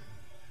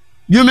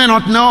 You may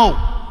not know.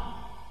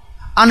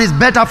 And it's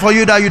better for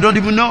you that you don't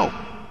even know.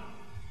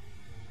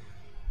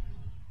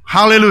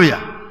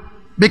 Hallelujah.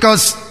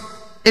 Because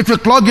if you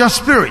clog your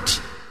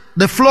spirit,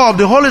 the flow of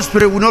the Holy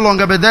Spirit will no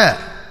longer be there.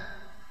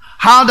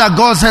 How that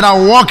God said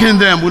I walk in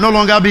them will no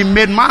longer be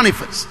made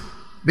manifest.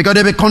 Because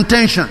there will be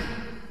contention.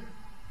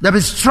 There will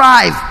be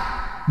strife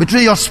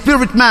between your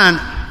spirit man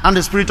and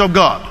the Spirit of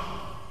God.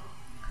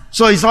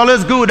 So it's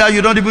always good that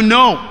you don't even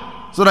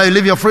know, so that you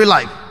live your free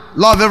life.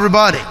 Love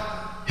everybody.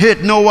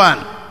 Hate no one.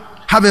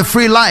 Have a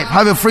free life.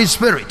 Have a free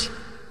spirit.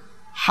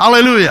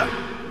 Hallelujah.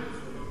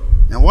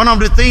 And one of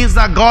the things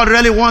that God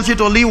really wants you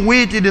to live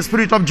with is the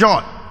spirit of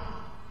joy.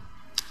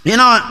 You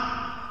know,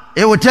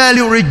 it will tell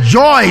you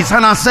rejoice.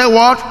 And I say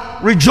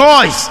what?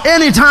 Rejoice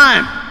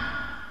anytime.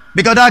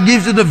 Because that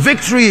gives you the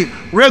victory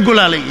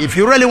regularly. If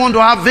you really want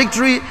to have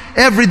victory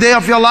every day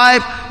of your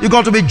life, you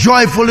got to be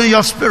joyful in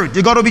your spirit.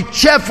 You got to be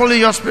cheerful in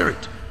your spirit.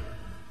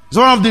 It's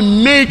one of the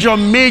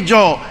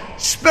major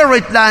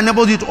spirit that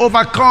enables you to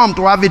overcome,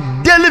 to have a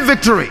daily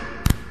victory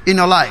in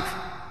your life.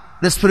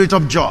 The spirit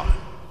of joy.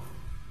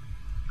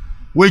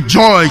 With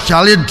joy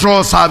shall it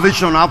draw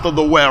salvation out of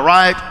the well,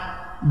 right?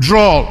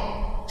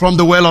 Draw from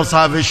the well of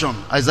salvation,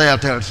 Isaiah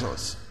tells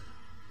us.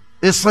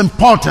 It's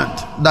important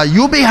that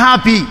you be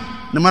happy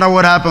no matter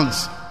what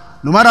happens.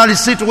 No matter the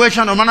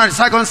situation, no matter the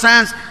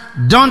circumstance,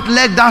 don't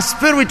let that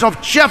spirit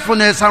of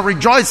cheerfulness and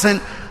rejoicing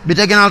be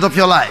taken out of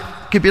your life.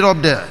 Keep it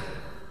up there.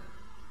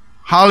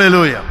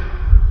 Hallelujah.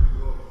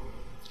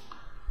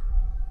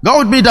 Go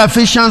with me to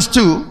Ephesians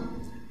 2,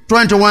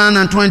 21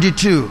 and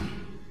 22.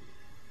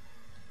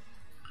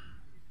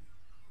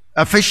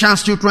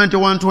 Ephesians 2,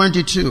 21,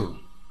 22.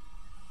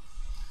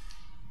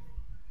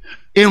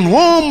 In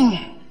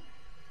whom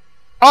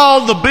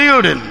all the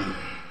building,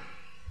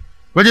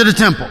 which is the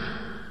temple,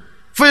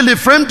 fitly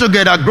framed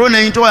together, grown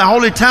into a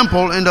holy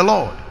temple in the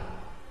Lord.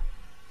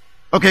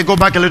 Okay, go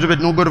back a little bit.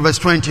 No, go to verse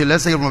 20.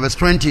 Let's say from verse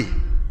 20,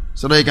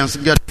 so that you can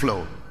get the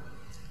flow.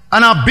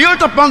 And are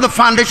built upon the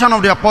foundation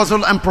of the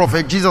apostle and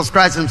prophet, Jesus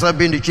Christ himself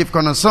being the chief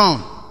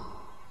cornerstone.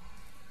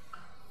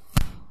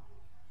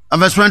 And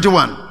verse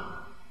 21.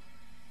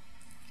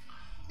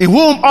 In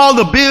whom all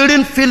the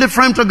building fitly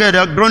framed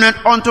together, grown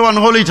unto an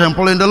holy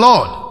temple in the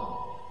Lord.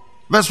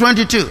 Verse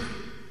 22.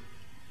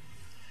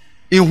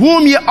 In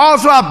whom ye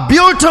also are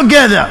built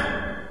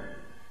together.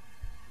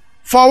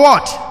 For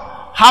what?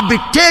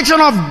 Habitation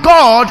of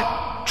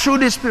God through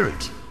the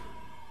Spirit.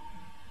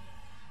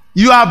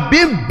 You are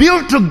being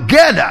built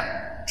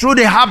together through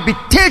the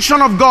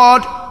habitation of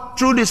God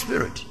through the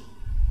Spirit.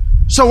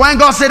 So when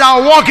God said,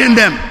 I'll walk in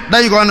them,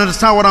 then you're going to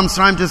understand what I'm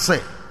trying to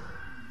say.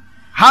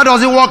 How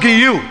does it walk in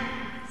you?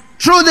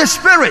 Through the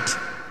Spirit.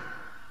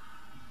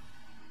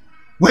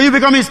 When you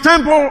become His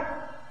temple,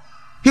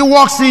 He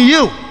walks in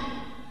you.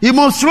 He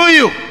moves through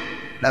you.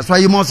 That's why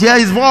you must hear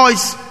His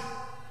voice.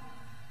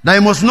 That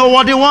you must know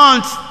what He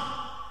wants.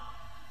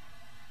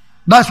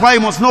 That's why you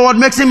must know what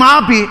makes Him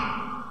happy.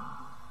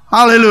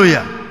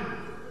 Hallelujah.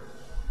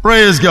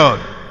 Praise God.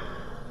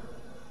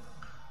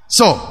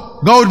 So,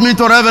 go with me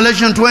to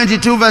Revelation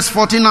 22 verse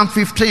 14 and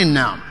 15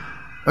 now.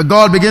 Where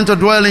God begin to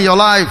dwell in your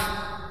life.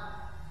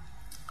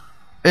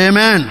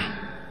 Amen.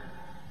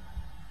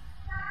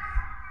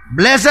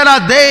 Blessed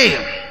are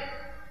they.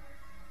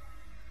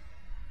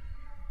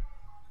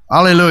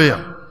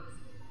 Hallelujah.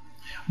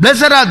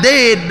 Blessed are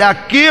they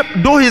that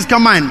do His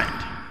commandment,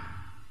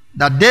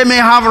 that they may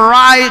have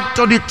right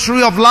to the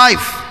tree of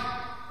life,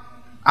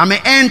 and may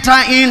enter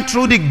in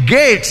through the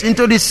gates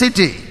into the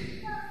city.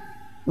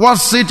 What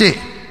city?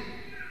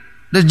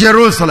 The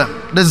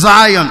Jerusalem, the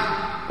Zion.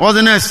 What's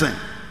the next thing?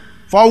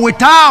 For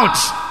without,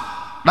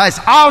 that is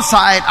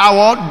outside,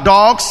 our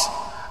dogs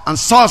and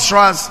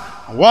sorcerers,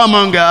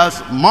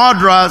 warmongers,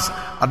 murderers,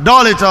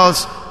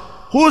 idolaters,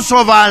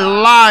 whosoever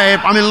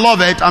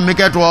love it and make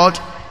it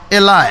what? A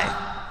lie.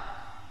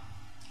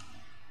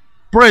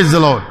 Praise the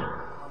Lord.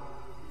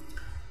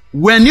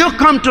 When you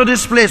come to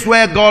this place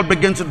where God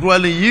begins to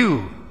dwell in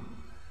you,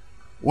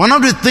 one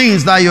of the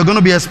things that you're going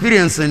to be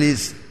experiencing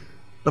is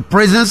the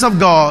presence of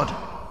God,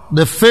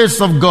 the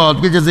face of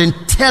God, which is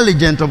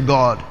intelligent of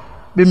God,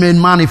 be made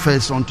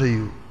manifest unto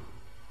you.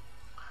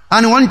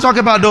 And when you talk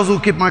about those who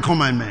keep my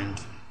commandment,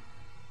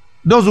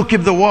 those who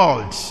keep the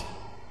words,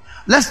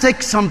 let's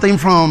take something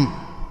from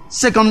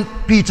 2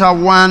 Peter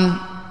 1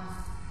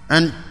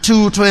 and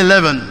 2 to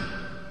 11.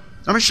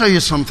 Let me show you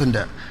something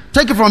there.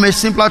 Take it from a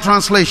simpler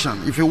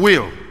translation, if you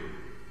will.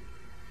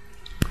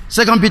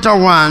 2 Peter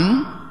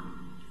 1,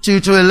 2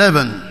 to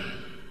 11.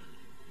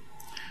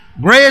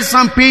 Grace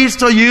and peace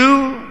to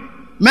you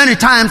many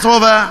times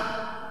over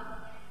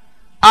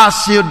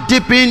as you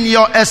deepen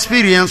your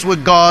experience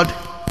with God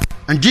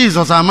and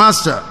Jesus our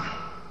Master.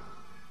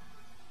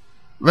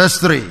 Verse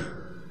 3.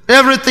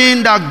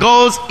 Everything that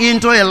goes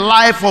into a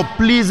life of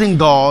pleasing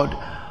God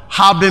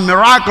have been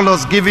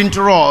miraculous given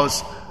to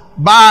us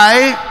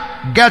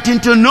by getting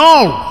to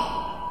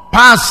know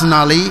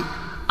personally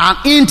and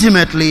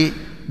intimately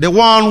the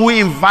one who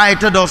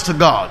invited us to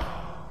God.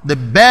 The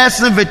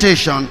best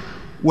invitation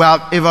we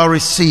have ever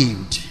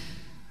received.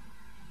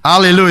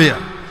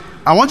 Hallelujah.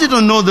 I want you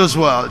to know those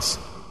words.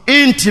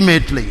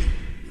 Intimately.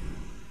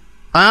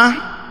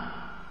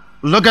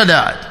 Look at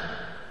that.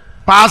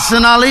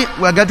 Personally,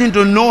 we're getting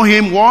to know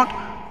Him what?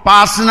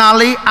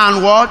 Personally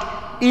and what?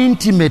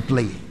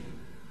 Intimately.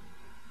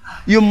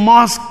 You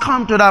must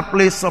come to that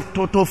place of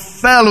total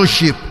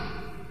fellowship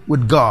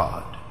with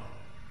God.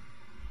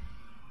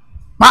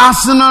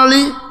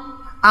 Personally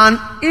and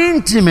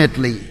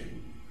intimately.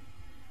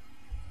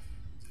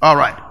 All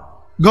right.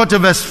 Go to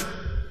verse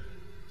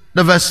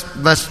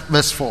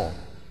 4.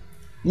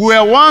 We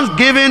were once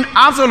given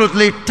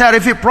absolutely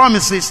terrific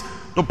promises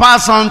to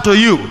pass on to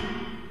you.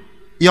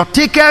 Your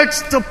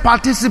tickets to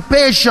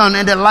participation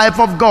in the life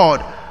of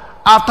God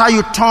after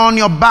you turn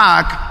your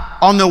back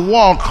on the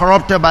world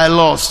corrupted by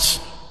lust.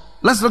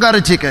 Let's look at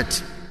the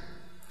ticket.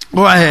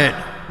 Go ahead.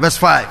 Verse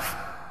 5.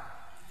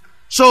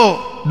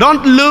 So,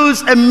 don't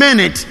lose a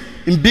minute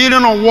in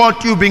building on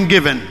what you've been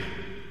given.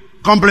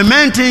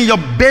 Complementing your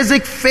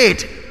basic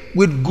faith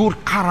with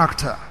good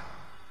character.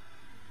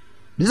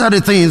 These are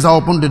the things that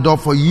open the door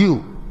for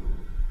you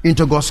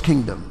into God's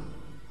kingdom.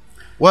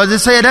 What does it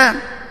say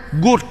there?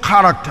 Good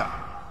character.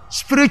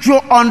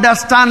 Spiritual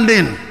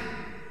understanding.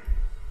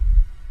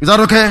 Is that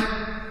okay?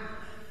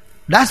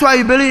 That's why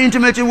you believe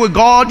intimately with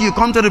God. You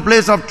come to the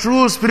place of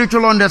true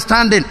spiritual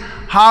understanding.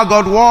 How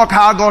God walks,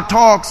 how God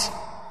talks.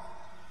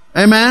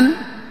 Amen?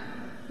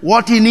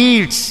 What He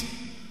needs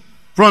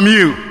from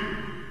you.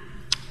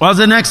 What's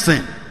the next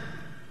thing?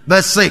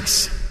 Verse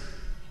 6.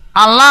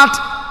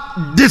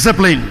 Alert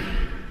discipline.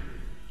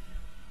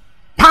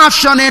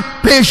 Passionate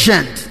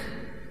patient.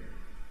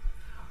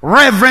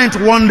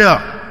 Reverent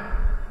wonder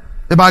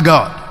about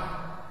God.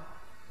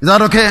 Is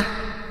that okay?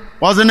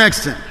 What's the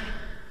next thing?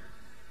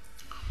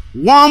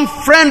 Warm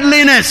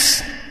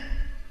friendliness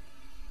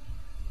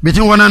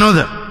between one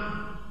another,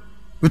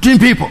 between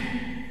people.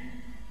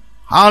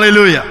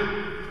 Hallelujah.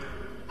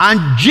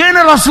 And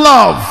generous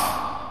love.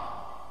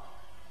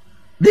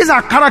 These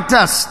are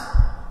characters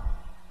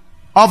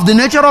of the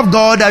nature of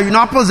God that you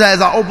now possess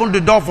that open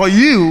the door for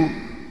you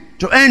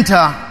to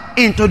enter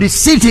into the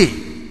city,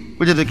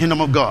 which is the kingdom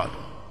of God.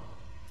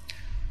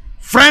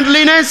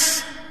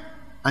 Friendliness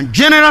and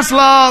generous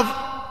love,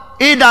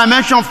 a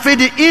dimension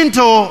fitting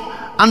into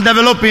and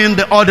developing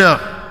the other.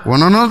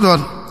 One another.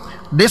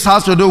 This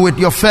has to do with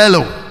your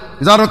fellow.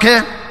 Is that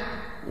okay?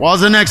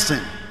 What's the next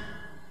thing?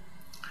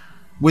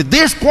 With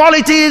these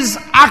qualities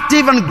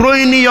active and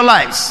growing in your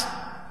lives,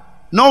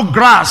 no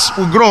grass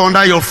will grow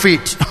under your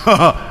feet.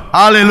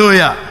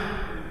 Hallelujah.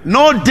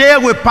 No day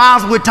will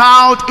pass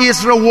without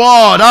its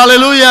reward.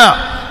 Hallelujah.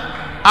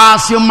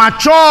 As you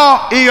mature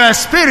in your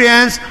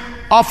experience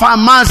of our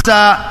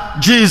Master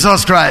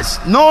Jesus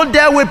Christ, no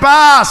day will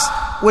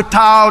pass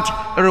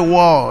without a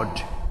reward.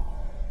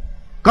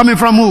 Coming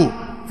from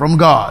who? From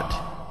God.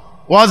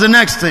 What's the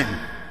next thing?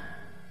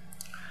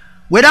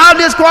 Without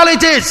these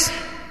qualities,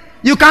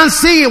 you can't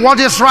see what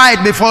is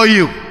right before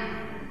you.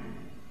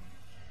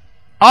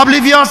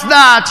 Oblivious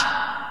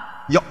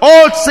that your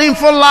old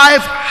sinful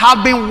life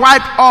has been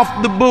wiped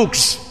off the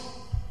books.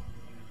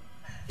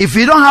 If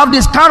you don't have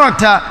this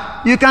character,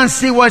 you can't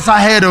see what's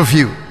ahead of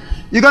you.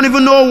 You can't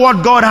even know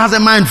what God has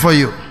in mind for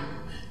you.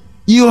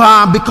 You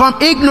have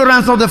become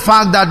ignorant of the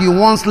fact that you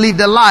once lived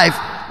a life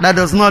that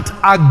does not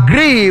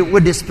agree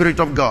with the Spirit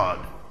of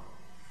God.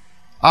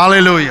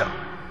 Hallelujah.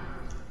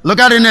 Look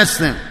at the next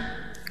thing.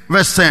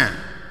 Verse 10.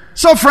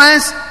 So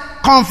friends,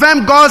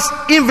 confirm God's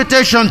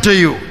invitation to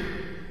you.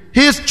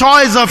 His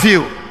choice of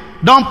you.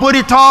 Don't put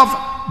it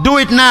off. Do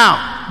it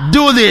now.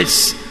 Do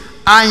this.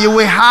 And you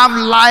will have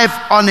life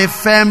on a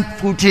firm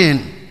footing.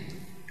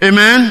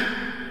 Amen.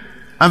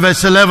 And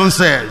verse 11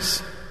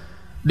 says,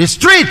 the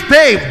street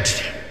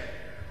paved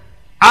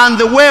and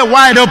the way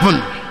wide open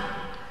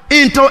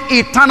into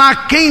eternal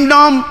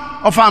kingdom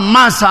of our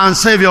Master and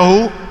Savior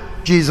who?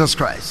 Jesus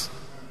Christ.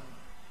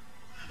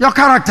 Your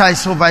character is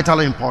so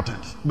vitally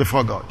important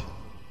before God.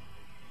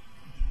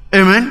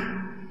 Amen.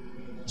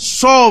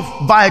 So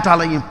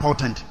vitally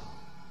important.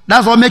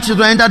 That's what makes you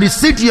to enter the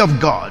city of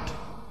God.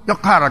 Your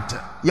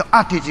character, your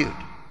attitude.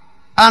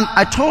 And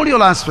I told you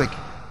last week,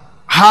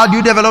 how do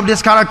you develop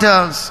these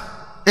characters?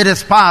 It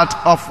is part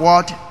of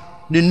what?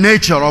 The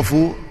nature of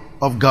who?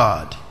 Of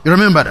God. You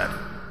remember that?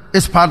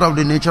 It's part of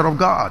the nature of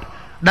God.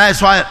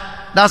 That's why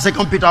that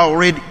 2 Peter I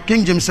read,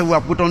 King James said we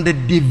are put on the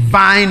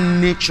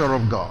divine nature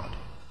of God.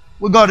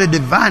 We got the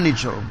divine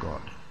nature of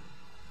God.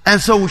 And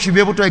so we should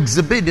be able to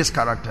exhibit these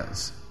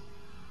characters.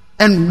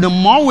 And the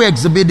more we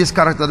exhibit these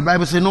characters, the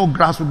Bible says no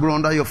grass will grow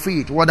under your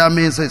feet. What that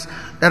means is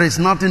there is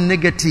nothing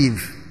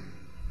negative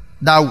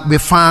that will be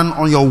found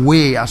on your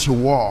way as you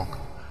walk.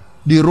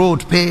 The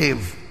road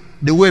paved,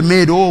 the way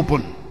made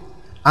open,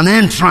 an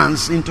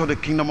entrance into the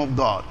kingdom of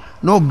God.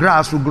 No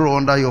grass will grow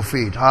under your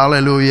feet.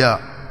 Hallelujah.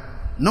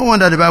 No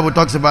wonder the Bible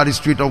talks about the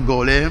street of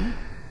gold. And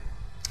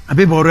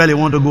people really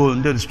want to go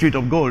into the street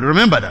of gold.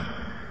 Remember that.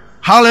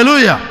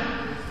 Hallelujah.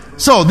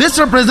 So this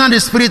represents the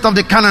spirit of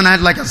the Canaanite,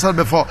 like I said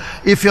before.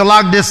 If you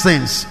lack these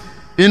things,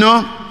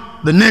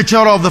 the nature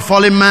of the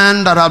fallen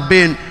man that have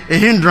been a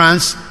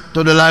hindrance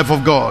to the life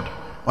of God.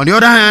 On the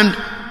other hand,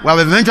 we have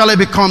eventually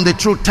become the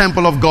true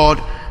temple of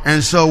God,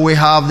 and so we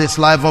have this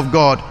life of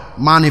God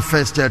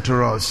manifested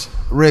to us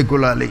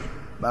regularly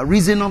by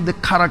reason of the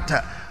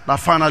character that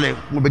finally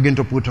we begin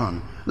to put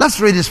on. Let's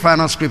read this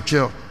final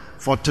scripture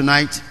for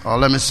tonight, or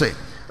let me say,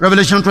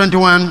 Revelation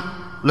 21,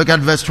 look at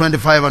verse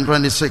 25 and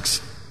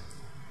 26.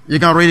 You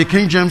can read the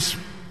King James,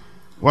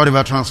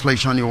 whatever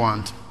translation you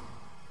want.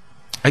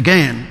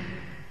 Again,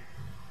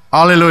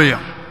 hallelujah.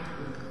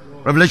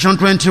 Revelation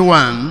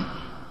 21.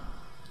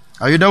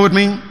 Are you there with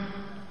me?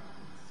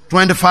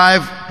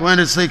 25,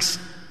 26.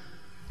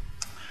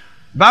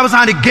 The Bible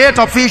says, the gate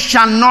of it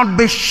shall not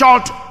be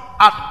shut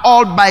at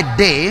all by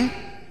day,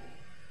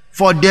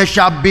 for there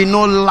shall be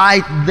no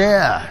light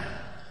there.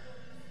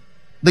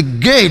 The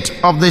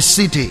gate of the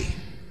city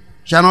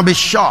shall not be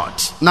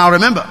shut. Now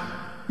remember,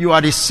 you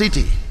are the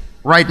city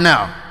right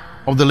now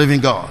of the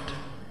living God.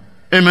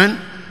 Amen.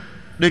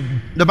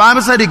 The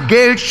Bible said the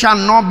gate shall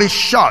not be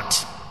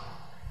shut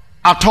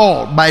at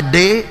all by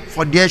day,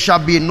 for there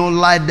shall be no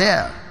light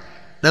there.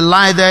 The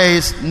light there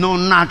is no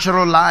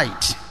natural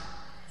light.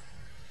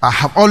 I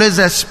have always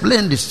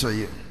explained this to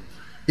you.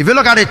 If you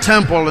look at a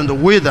temple in the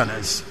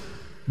wilderness,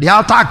 the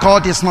outer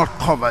court is not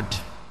covered.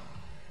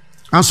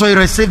 And so you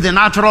receive the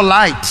natural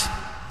light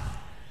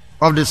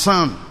of the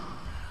sun.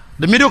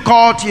 The middle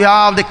court, you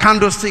have the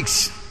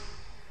candlesticks.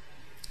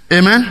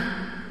 Amen.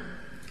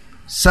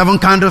 7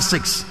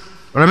 candlesticks.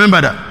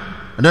 Remember that.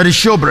 And that is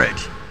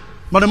showbread.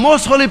 But the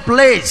most holy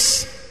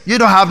place, you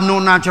don't have no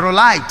natural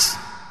light.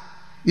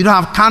 You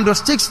don't have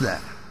candlesticks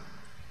there.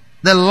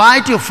 The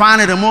light you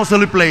find in the most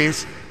holy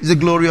place is the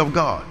glory of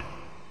God.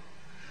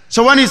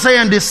 So when you say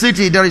in this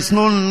city there is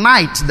no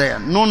night there,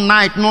 no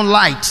night, no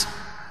light,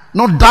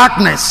 no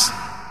darkness.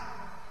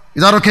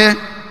 Is that okay?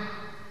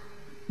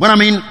 When I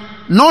mean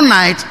no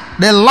night,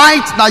 the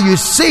light that you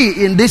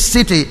see in this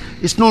city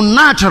is no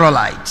natural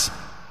light.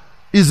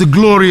 It's the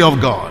glory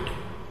of God.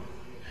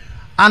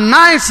 And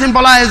night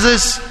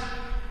symbolizes,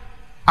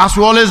 as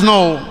we always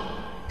know,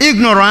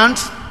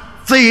 ignorance,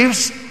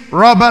 thieves,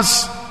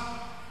 robbers.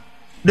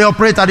 They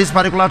operate at this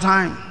particular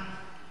time.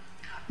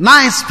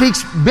 Night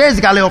speaks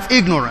basically of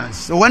ignorance.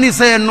 So when you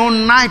say no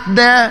night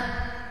there,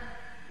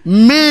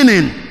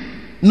 meaning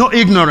no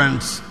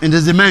ignorance in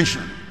this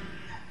dimension.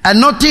 And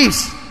no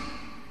thieves,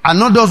 and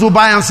not those who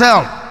buy and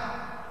sell,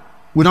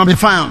 will not be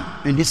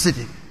found in this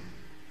city.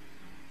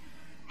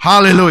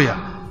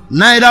 Hallelujah.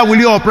 Neither will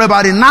you operate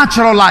by the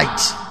natural light.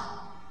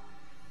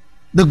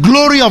 The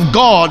glory of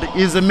God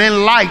is the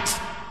main light.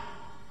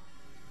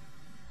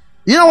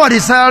 You know what he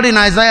said in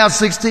Isaiah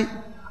 60?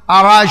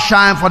 Arise,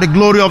 shine, for the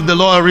glory of the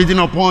Lord risen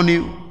upon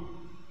you.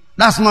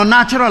 That's not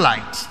natural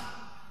light.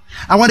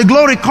 And when the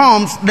glory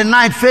comes, the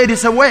night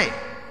fades away.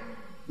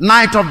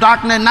 Night of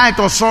darkness, night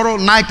of sorrow,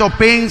 night of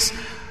pains,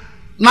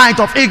 night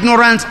of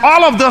ignorance,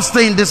 all of those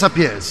things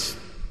disappears.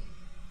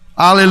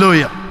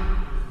 Hallelujah.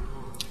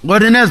 Go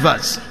to the next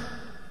verse.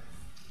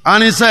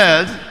 And he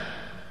said,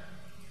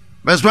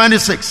 verse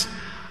 26,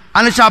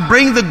 and it shall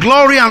bring the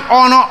glory and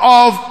honor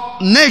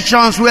of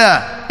nations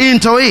where?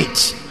 Into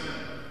it.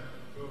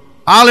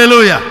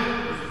 Hallelujah.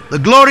 The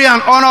glory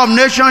and honor of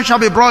nations shall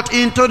be brought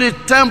into the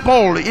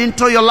temple,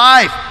 into your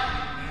life.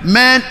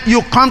 Man,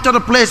 you come to the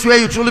place where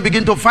you truly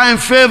begin to find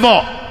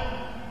favor.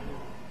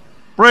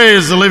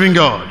 Praise the living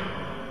God.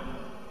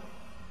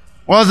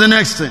 What's the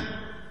next thing?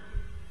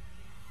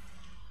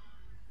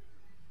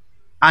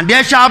 And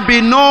there shall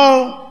be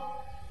no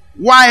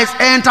wise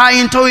enter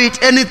into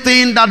it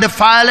anything that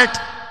defileth,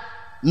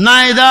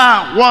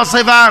 neither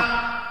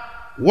whatsoever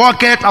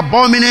worketh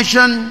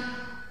abomination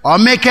or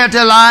maketh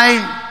a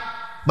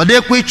lie, but they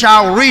which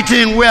are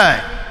written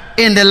where?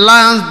 In the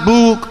Lamb's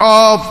book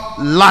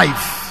of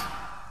life.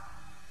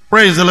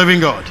 Praise the living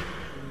God.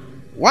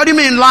 What do you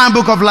mean Lamb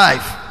book of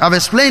life? I've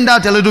explained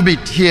that a little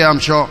bit here, I'm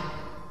sure.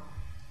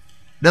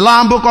 The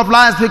Lamb book of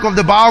life speaks of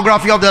the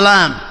biography of the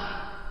Lamb.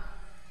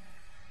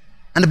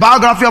 And the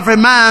biography of a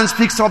man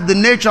speaks of the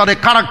nature, the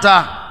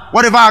character,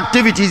 whatever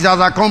activities he has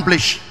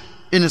accomplished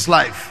in his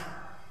life.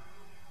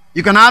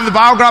 You can have a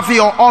biography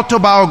or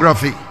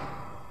autobiography.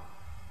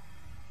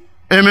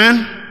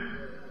 Amen?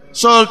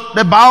 So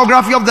the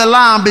biography of the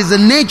Lamb is the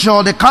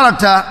nature, the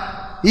character,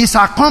 his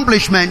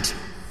accomplishment.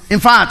 In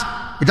fact,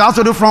 it has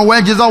to do from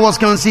where Jesus was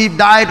conceived,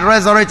 died,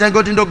 resurrected, and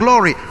got into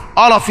glory.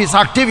 All of his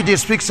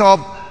activities speaks of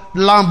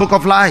the Lamb book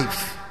of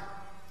life.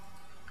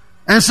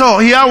 And so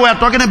here we are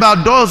talking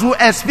about those who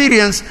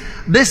experience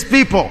this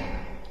people.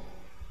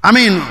 I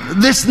mean,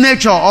 this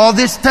nature or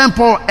this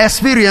temple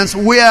experience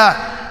where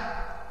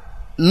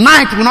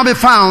night will not be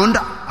found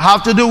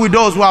have to do with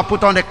those who are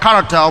put on the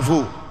character of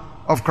who?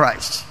 Of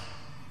Christ.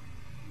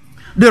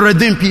 The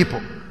redeemed people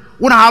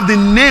who have the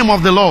name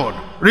of the Lord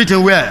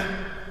written where?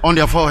 On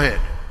their forehead.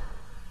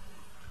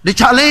 The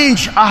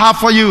challenge I have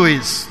for you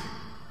is,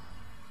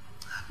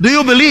 do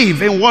you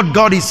believe in what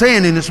God is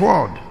saying in His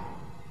Word?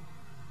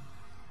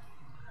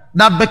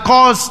 That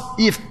because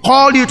He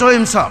called you to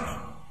Himself,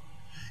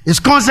 He's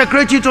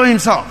consecrated you to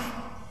Himself,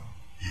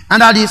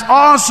 and that He's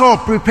also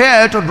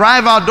prepared to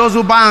drive out those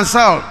who buy and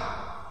sell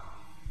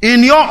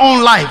in your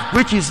own life,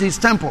 which is His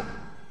temple.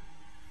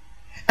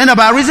 And that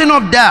by reason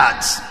of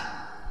that,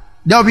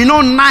 there will be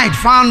no night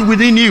found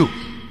within you.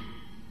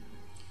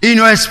 In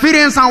your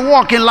experience and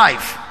walk in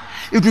life,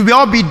 it will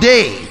all be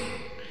day.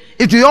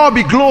 It will all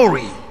be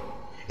glory.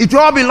 It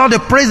will all be Lord, the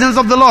presence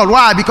of the Lord.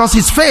 Why? Because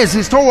His face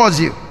is towards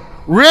you.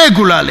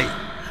 Regularly.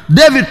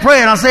 David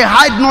prayed and said,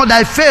 hide not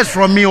thy face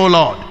from me, O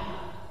Lord.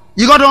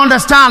 You got to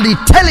understand the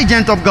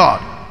intelligence of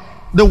God,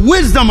 the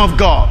wisdom of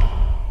God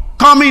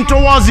coming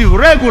towards you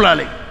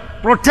regularly,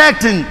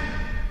 protecting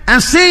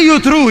and seeing you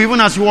through even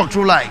as you walk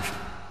through life.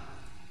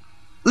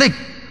 Look,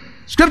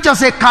 Scripture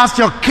says, cast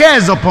your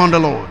cares upon the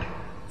Lord,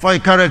 for He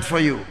careth for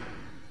you.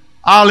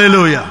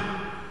 Hallelujah.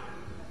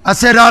 I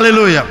said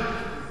hallelujah.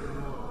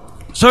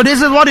 So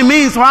this is what it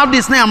means to have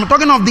this name. I'm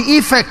talking of the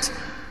effect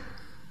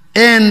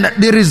and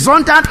the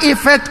resultant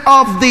effect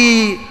of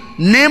the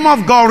name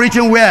of God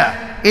written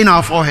where? In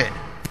our forehead.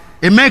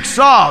 It makes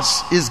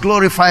us His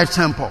glorified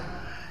temple.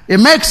 It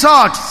makes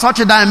us such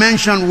a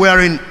dimension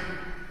wherein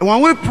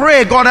when we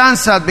pray, God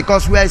answered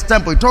because we are His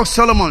temple. It talks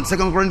Solomon, 2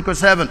 Chronicles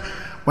 7.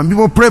 When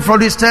people pray for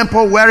this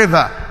temple,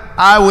 wherever,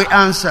 I will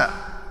answer.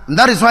 And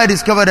that is why I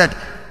discovered that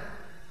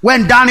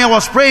when Daniel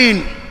was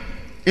praying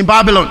in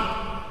Babylon,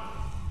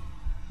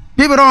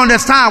 people don't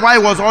understand why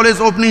he was always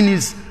opening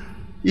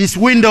his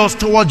windows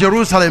toward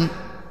Jerusalem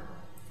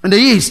in the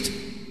east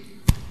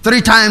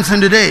 3 times in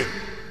the day,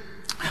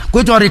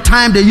 which was the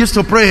time they used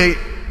to pray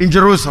in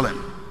Jerusalem.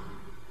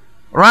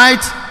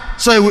 Right?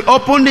 So he will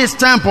open his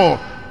temple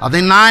at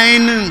the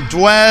 9,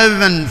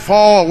 12, and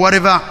 4,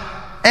 whatever,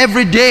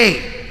 every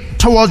day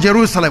towards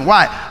Jerusalem.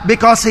 Why?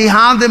 Because he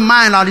had the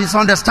mind and his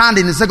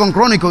understanding in 2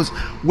 Chronicles,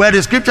 where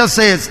the scripture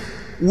says,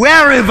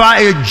 wherever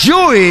a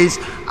Jew is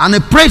and he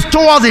prays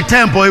towards the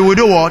temple, he will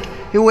do what?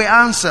 He will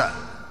answer.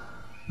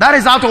 That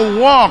is how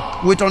to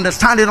walk with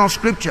understanding of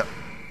scripture.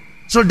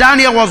 So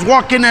Daniel was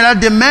walking in that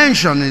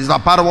dimension. Is a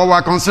part of what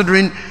we're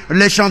considering in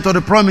relation to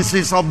the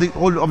promises of the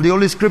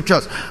Holy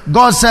Scriptures.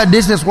 God said,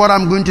 this is what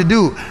I'm going to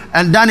do.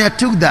 And Daniel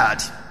took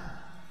that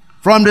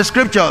from the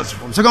scriptures,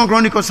 from 2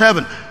 Chronicles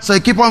 7. So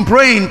he keep on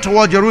praying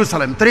toward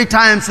Jerusalem 3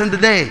 times in the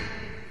day.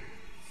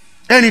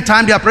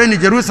 Anytime they are praying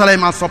in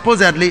Jerusalem, and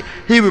supposedly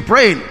he will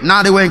pray.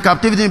 Now they were in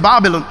captivity in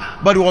Babylon,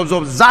 but he was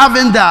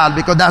observing that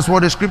because that's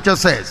what the scripture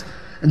says.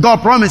 And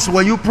God promised,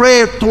 when you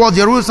pray towards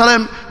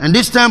Jerusalem and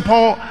this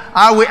temple,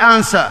 I will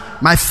answer.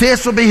 My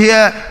face will be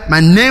here,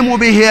 my name will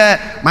be here,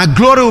 my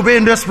glory will be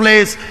in this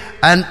place,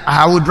 and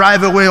I will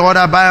drive away all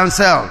that buy and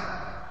sell.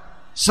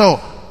 So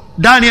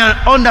Daniel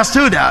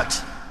understood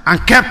that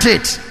and kept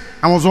it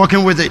and was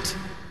working with it.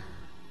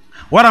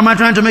 What am I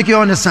trying to make you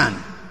understand?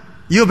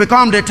 You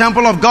become the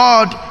temple of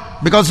God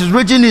because He's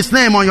written His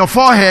name on your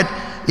forehead.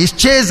 He's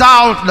chased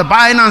out the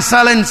buying and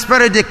selling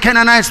spirit, the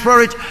Canaanite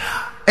spirit.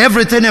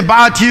 Everything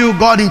about you,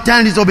 God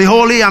intends to be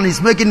holy, and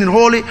He's making it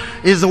holy.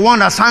 He's the one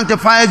that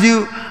sanctifies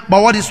you.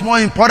 But what is more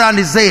important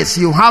is this: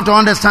 you have to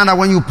understand that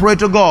when you pray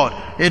to God,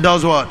 He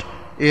does what?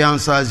 He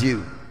answers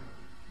you.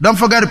 Don't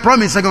forget the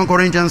promise, 2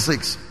 Corinthians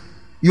 6.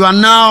 You are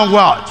now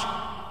what?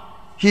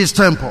 His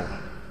temple.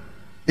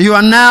 You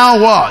are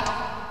now what?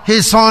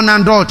 His son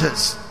and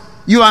daughters.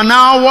 You are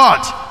now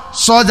what?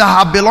 Souls that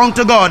have belonged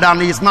to God,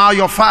 and He is now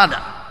your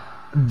Father.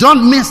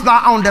 Don't miss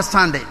that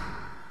understanding.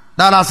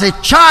 That as a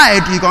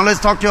child, you can always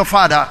talk to your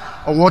Father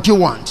on what you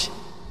want,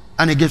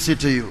 and He gives it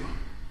to you.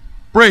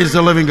 Praise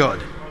the living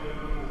God.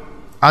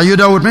 Are you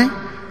there with me?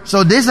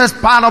 So this is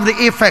part of the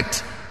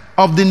effect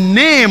of the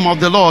name of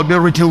the Lord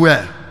being written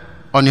where?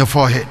 On your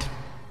forehead.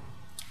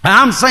 And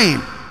I'm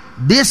saying,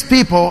 these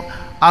people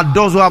are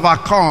those who have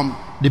overcome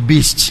the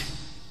beast.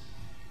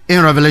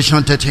 In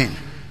Revelation 13,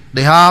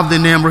 they have the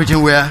name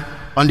written where?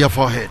 On their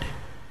forehead.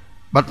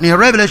 But in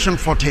Revelation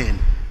 14,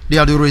 they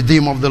are the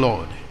redeemed of the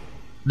Lord.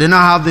 They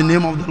now have the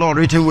name of the Lord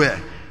written where?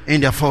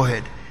 In their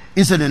forehead.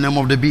 Instead of the name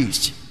of the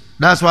beast.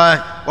 That's why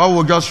what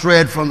we just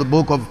read from the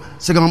book of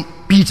 2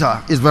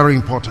 Peter is very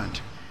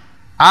important.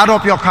 Add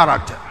up your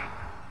character.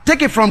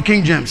 Take it from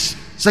King James.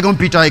 2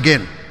 Peter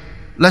again.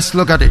 Let's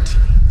look at it.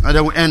 And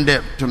then we'll end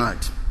there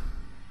tonight.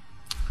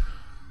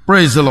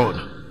 Praise the Lord.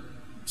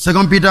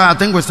 2 Peter, I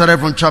think we started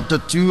from chapter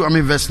 2.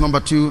 Verse number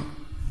 2.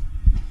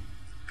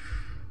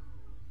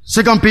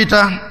 2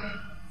 Peter,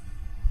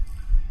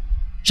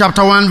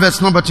 chapter 1,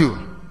 verse number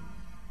 2.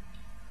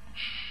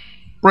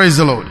 Praise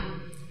the Lord.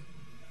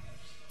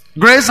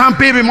 Grace and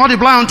peace be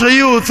multiplied unto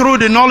you through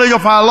the knowledge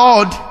of our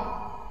Lord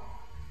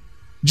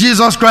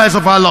Jesus Christ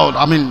of our Lord.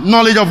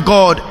 Knowledge of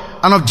God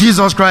and of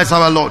Jesus Christ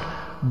our Lord.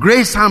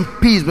 Grace and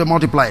peace be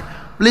multiplied.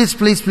 Please,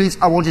 please, please,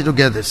 I want you to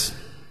get this.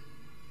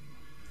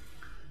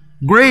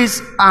 Grace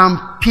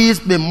and peace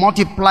be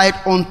multiplied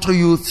unto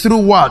you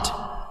through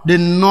what? The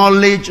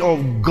knowledge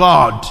of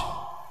God.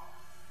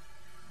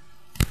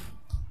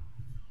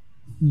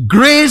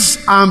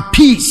 Grace and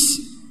peace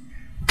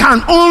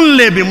can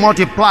only be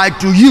multiplied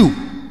to you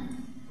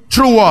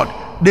through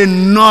what? The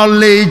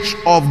knowledge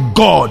of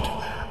God.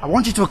 I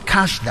want you to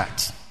catch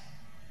that.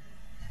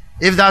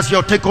 If that's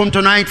your take home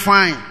tonight,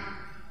 fine.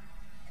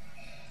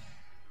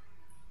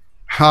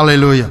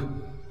 Hallelujah.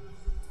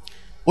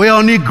 We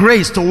all need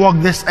grace to walk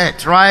this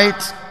earth, right?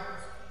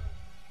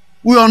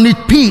 We all need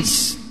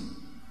peace.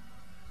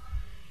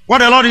 What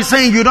the Lord is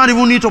saying, you don't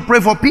even need to pray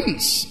for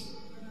peace.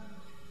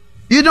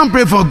 You don't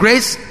pray for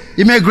grace.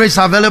 He made grace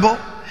available.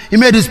 He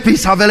made His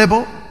peace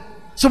available.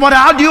 So, but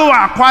how do you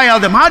acquire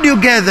them? How do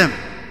you get them?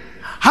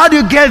 How do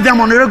you get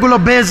them on a regular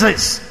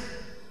basis?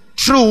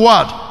 Through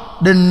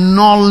what? The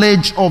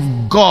knowledge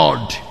of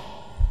God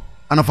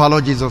and of our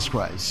Lord Jesus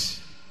Christ.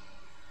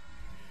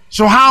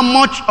 So how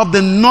much of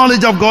the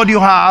knowledge of God you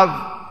have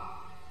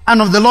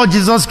and of the Lord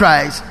Jesus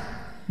Christ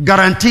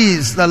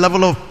guarantees the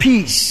level of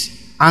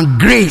peace and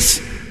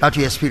grace that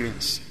you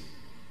experience.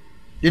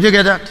 Did you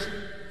get that?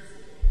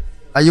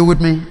 Are you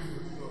with me?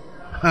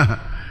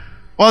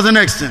 What's the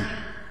next thing?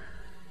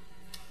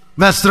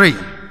 Verse 3.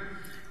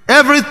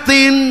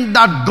 Everything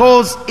that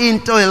goes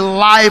into a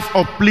life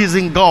of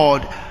pleasing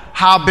God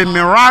have been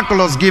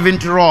miraculous given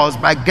to us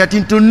by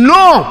getting to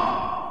know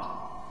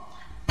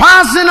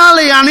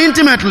personally and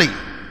intimately.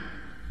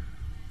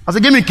 I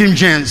said, give me King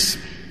James.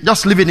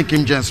 Just leave it in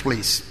King James,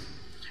 please.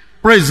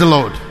 Praise the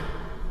Lord.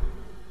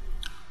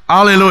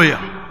 Hallelujah.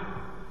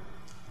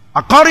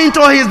 According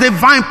to His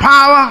divine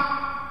power,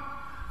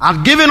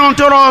 hath given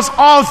unto us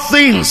all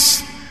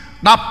things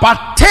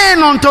that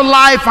pertain unto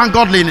life and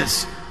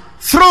godliness,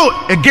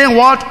 through, again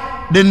what?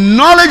 The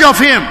knowledge of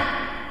Him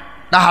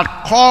that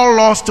had called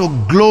us to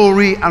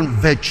glory and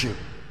virtue.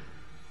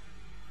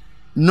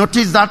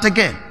 Notice that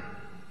again.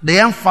 The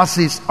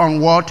emphasis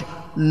on what?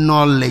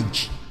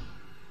 Knowledge.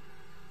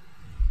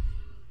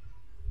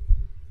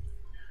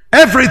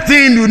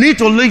 Everything you need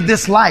to live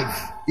this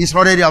life is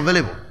already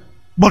available.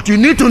 But you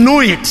need to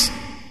know it.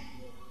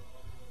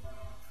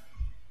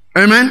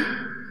 Amen?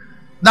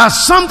 That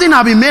something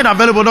has been made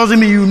available doesn't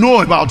mean you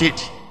know about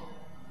it.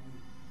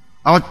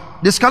 I was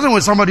discussing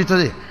with somebody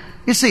today.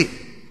 You see,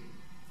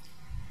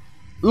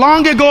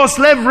 long ago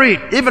slavery,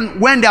 even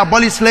when they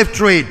abolished slave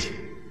trade,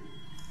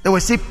 they were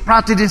still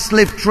practicing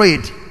slave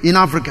trade in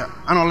Africa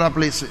and other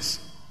places.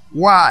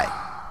 Why?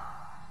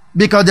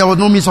 Because there was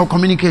no means of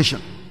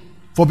communication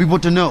for people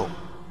to know.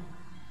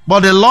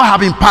 But the law had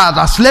been passed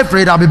that slave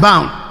trade had been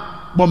bound.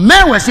 But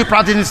men were still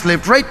practicing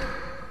slave trade.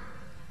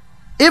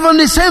 Even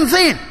the same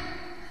thing.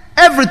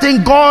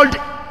 Everything God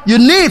you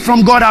need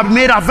from God have been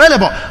made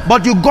available.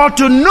 But you got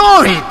to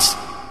know it.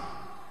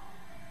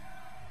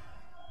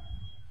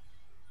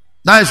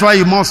 That is why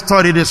you must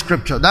study the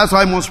scripture. That's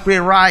why you must pray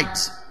right.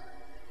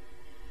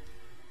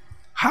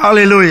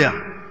 Hallelujah.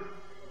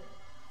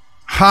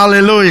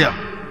 Hallelujah.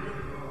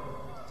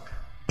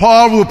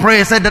 Paul will pray,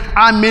 he said that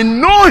I may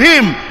know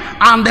him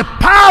and the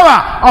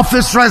power of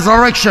his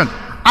resurrection.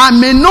 I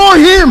may know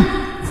him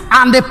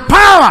and the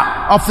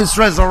power of his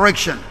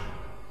resurrection.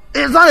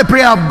 It's not a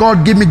prayer of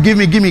God, give me, get,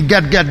 give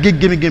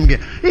me.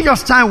 It's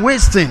just time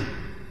wasting.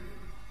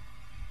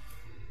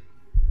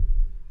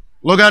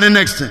 Look at the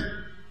next thing.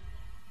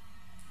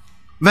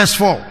 Verse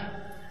 4.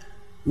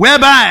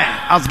 Whereby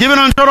has given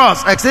unto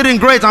us exceeding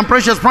great and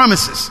precious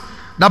promises,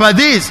 that by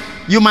these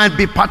you might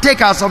be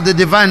partakers of the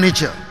divine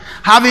nature,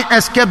 having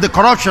escaped the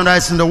corruption that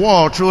is in the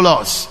world through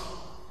lust.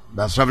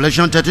 That's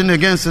Revelation 13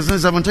 again, 16,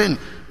 17.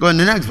 Go in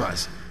the next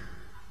verse.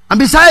 And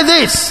beside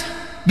this,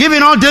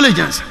 giving all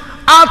diligence,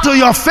 add to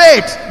your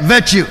faith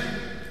virtue,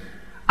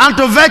 and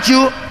to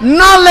virtue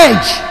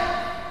knowledge.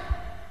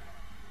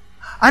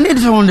 I need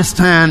to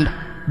understand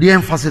the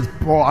emphasis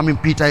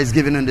Peter is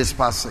giving in this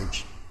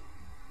passage.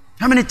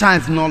 How many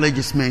times knowledge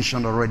is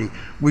mentioned already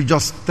with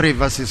just 3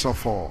 verses or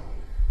 4?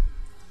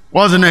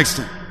 What's the next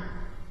thing?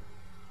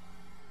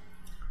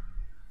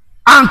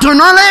 And to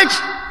knowledge,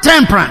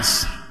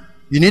 temperance.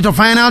 You need to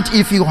find out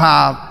if you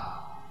have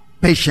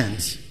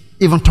patience,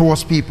 even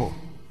towards people.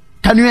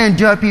 Can you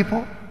endure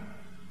people?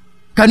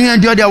 Can you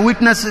endure their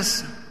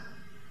weaknesses?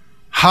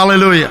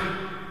 Hallelujah.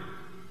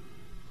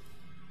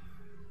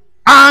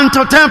 And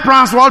to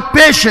temperance, what?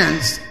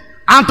 Patience.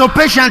 And to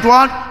patience,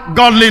 what?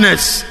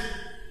 Godliness.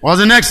 What's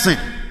the next thing?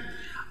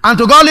 And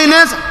to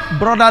godliness,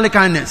 brotherly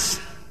kindness.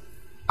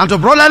 And to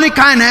brotherly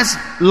kindness,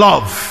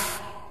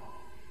 love.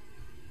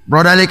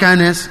 Brotherly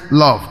kindness,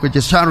 love, which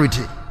is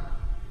charity.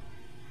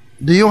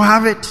 Do you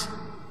have it?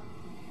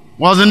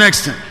 What's the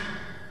next thing?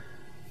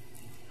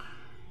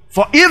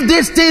 For if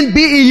this thing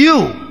be in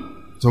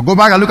you, so go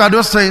back and look at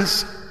those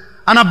things,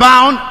 and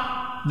abound,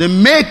 they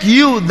make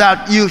you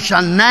that you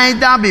shall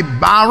neither be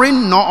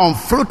barren nor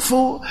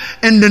unfruitful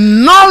in the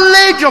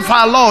knowledge of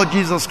our Lord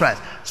Jesus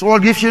Christ. So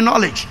what gives you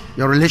knowledge?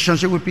 Your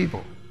relationship with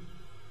people.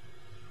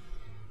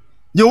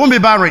 You won't be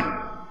barren.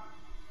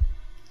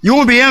 You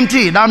won't be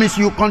empty. That means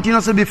you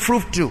continuously be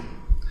fruitful.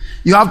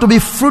 You have to be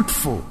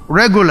fruitful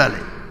regularly.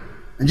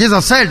 And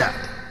Jesus said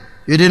that.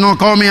 You did not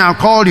call me, I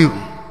called you.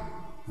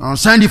 I'll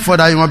send you for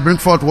that you must bring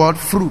forth what?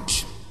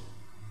 Fruit.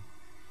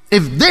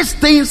 If these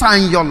things are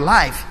in your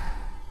life,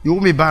 you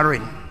won't be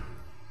barren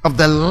of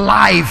the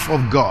life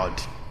of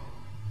God.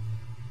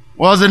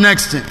 What's the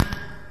next thing?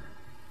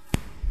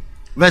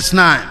 Verse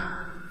 9.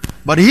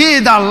 But he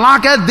that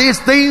lacketh these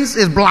things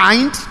is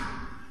blind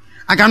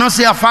and cannot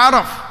see afar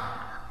off,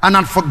 and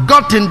had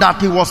forgotten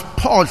that he was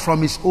purged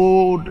from his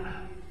old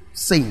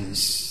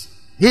sins.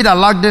 He that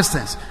lacketh these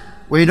things,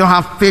 where you don't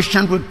have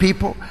patience with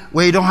people,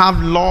 where you don't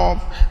have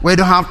love, where you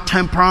don't have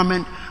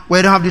temperament, where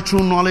you don't have the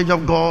true knowledge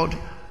of God,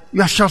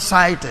 you are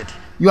short-sighted,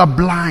 you are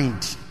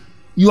blind,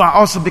 you are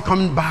also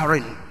becoming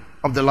barren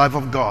of the life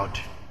of God.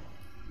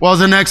 What's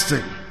the next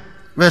thing?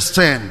 Verse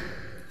 10.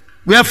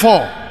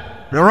 Wherefore,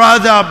 the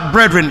rather,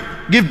 brethren,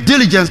 give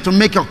diligence to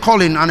make your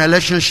calling and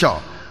election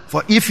sure.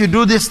 For if you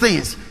do these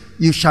things,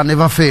 you shall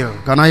never fail.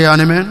 Can I hear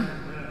an amen?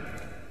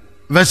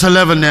 Verse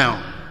 11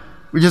 now,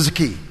 which is the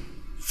key.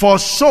 For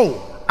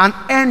so an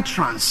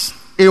entrance,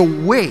 a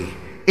way,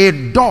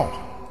 a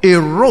door, a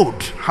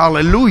road,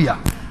 hallelujah,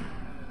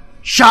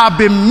 shall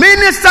be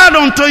ministered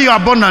unto you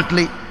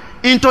abundantly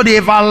into the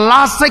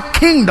everlasting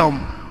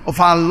kingdom of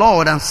our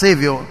Lord and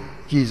Savior,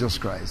 Jesus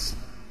Christ.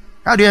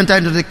 How do you enter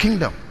into the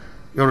kingdom?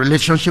 Your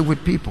relationship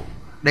with people,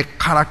 the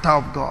character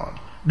of God,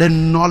 the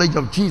knowledge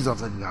of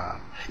Jesus that you have.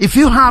 If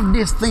you have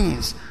these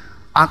things,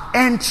 an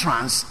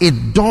entrance, a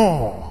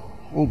door,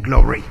 oh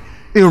glory,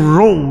 a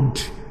road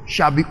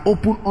shall be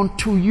opened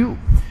unto you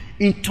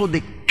into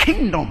the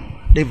kingdom,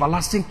 the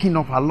everlasting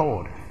kingdom of our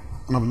Lord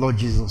and of Lord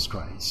Jesus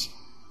Christ.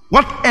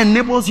 What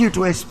enables you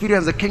to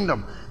experience the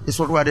kingdom is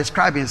what we are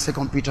describing in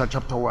 2 Peter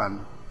chapter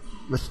 1,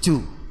 verse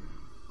 2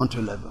 unto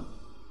 11.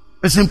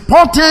 It's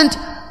important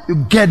you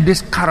get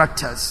these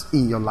characters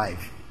in your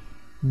life.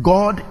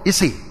 God, you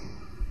see,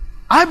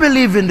 I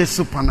believe in the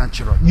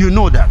supernatural. You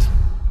know that.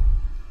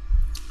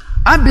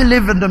 I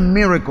believe in the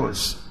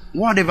miracles,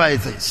 whatever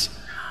it is.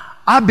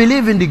 I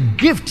believe in the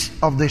gift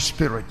of the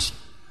Spirit.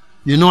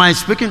 You know I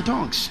speak in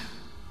tongues.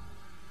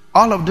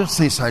 All of those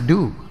things I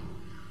do.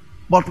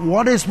 But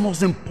what is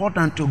most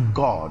important to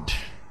God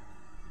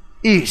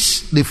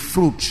is the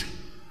fruit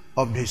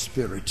of the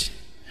Spirit.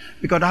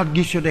 Because that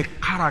gives you the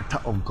character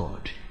of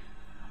God.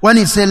 When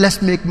he said,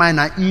 let's make man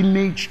an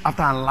image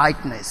after a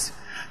likeness.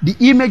 The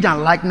image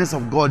and likeness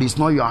of God is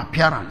not your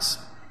appearance.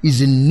 It's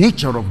the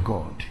nature of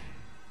God,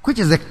 which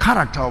is the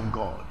character of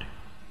God.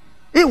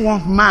 He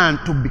wants man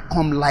to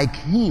become like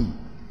him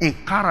in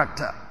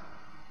character,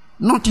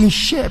 not in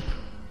shape.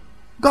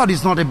 God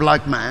is not a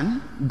black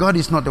man. God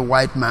is not a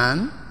white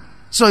man.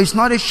 So it's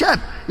not a shape.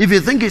 If you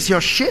think it's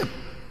your shape,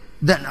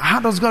 then how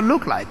does God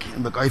look like?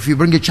 Because if you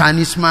bring a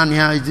Chinese man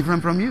here, he's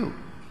different from you.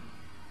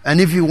 And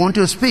if you want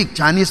to speak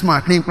Chinese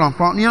man,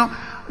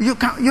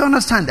 you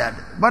understand that.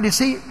 But you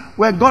see,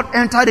 where God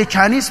entered a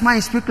Chinese man,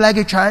 he speak like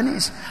a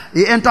Chinese.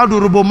 He entered the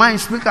Yoruba man, he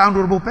speak like a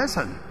Yoruba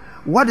person.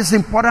 What is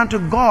important to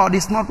God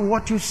is not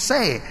what you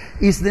say,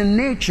 it's the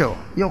nature,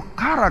 your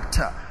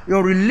character,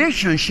 your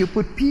relationship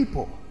with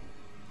people.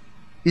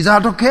 Is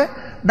that okay?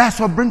 That's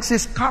what brings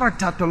his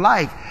character to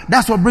life.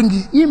 That's what brings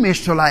his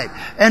image to life.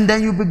 And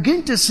then you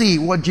begin to see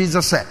what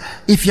Jesus said.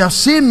 If you have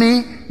seen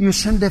me, you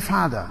seen the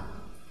Father.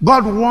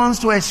 God wants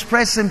to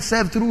express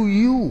himself through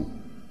you.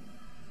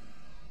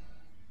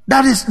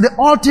 That is the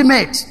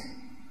ultimate.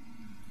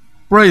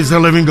 Praise the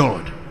living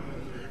God.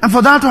 And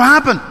for that to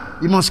happen,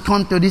 you must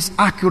come to this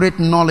accurate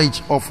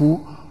knowledge of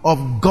who?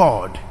 Of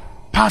God.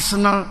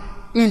 Personal,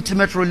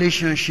 intimate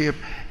relationship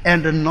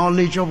and the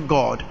knowledge of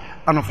God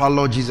and of our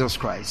Lord Jesus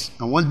Christ.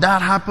 And when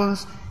that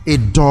happens, a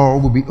door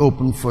will be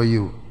opened for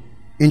you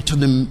into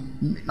the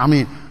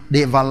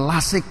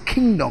everlasting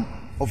kingdom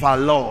of our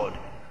Lord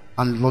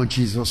and Lord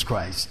Jesus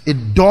Christ. A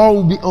door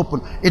will be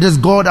opened. It is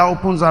God that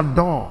opens that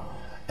door.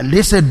 And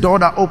this is a door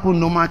that open,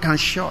 no man can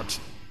shut.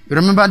 You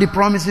remember the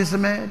promises he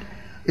made?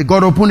 If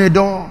God opened a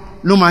door,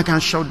 no man can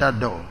shut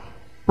that door.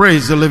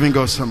 Praise the living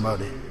God,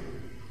 somebody.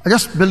 I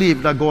just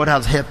believe that God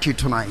has helped you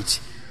tonight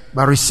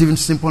by receiving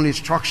simple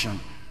instruction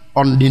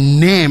on the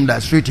name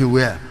that's written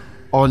where?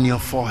 On your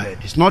forehead.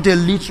 It's not a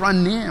literal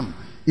name.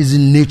 It's the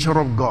nature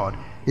of God.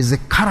 It's the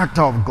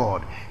character of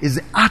God. It's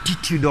the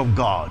attitude of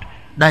God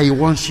that he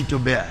wants you to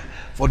bear.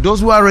 For those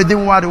who are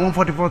redeemed, the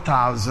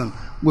 144,000,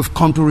 we've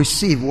come to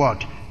receive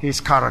what?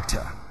 His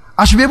character.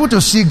 I should be able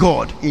to see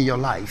God in your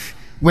life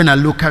when I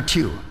look at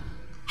you.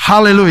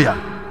 Hallelujah.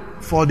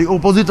 For the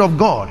opposite of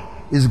God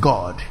is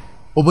God.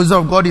 Opposite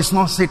of God is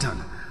not Satan.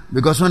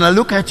 Because when I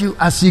look at you,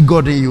 I see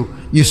God in you.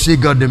 You see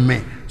God in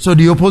me. So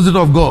the opposite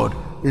of God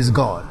is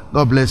God.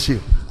 God bless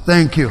you.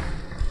 Thank you.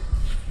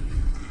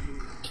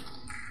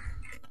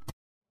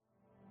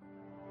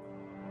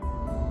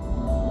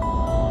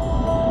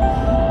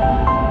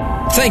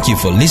 Thank you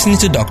for listening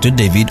to Dr.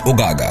 David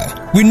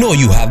Ogaga. We know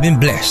you have been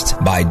blessed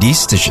by this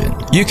station.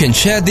 You can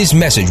share this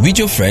message with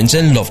your friends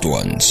and loved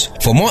ones.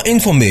 For more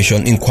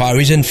information,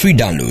 inquiries, and free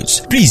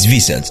downloads, please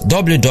visit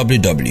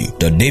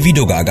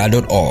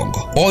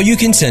www.davidogaga.org, or you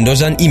can send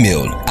us an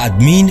email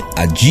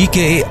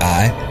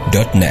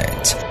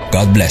admin@gkai.net.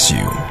 God bless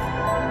you.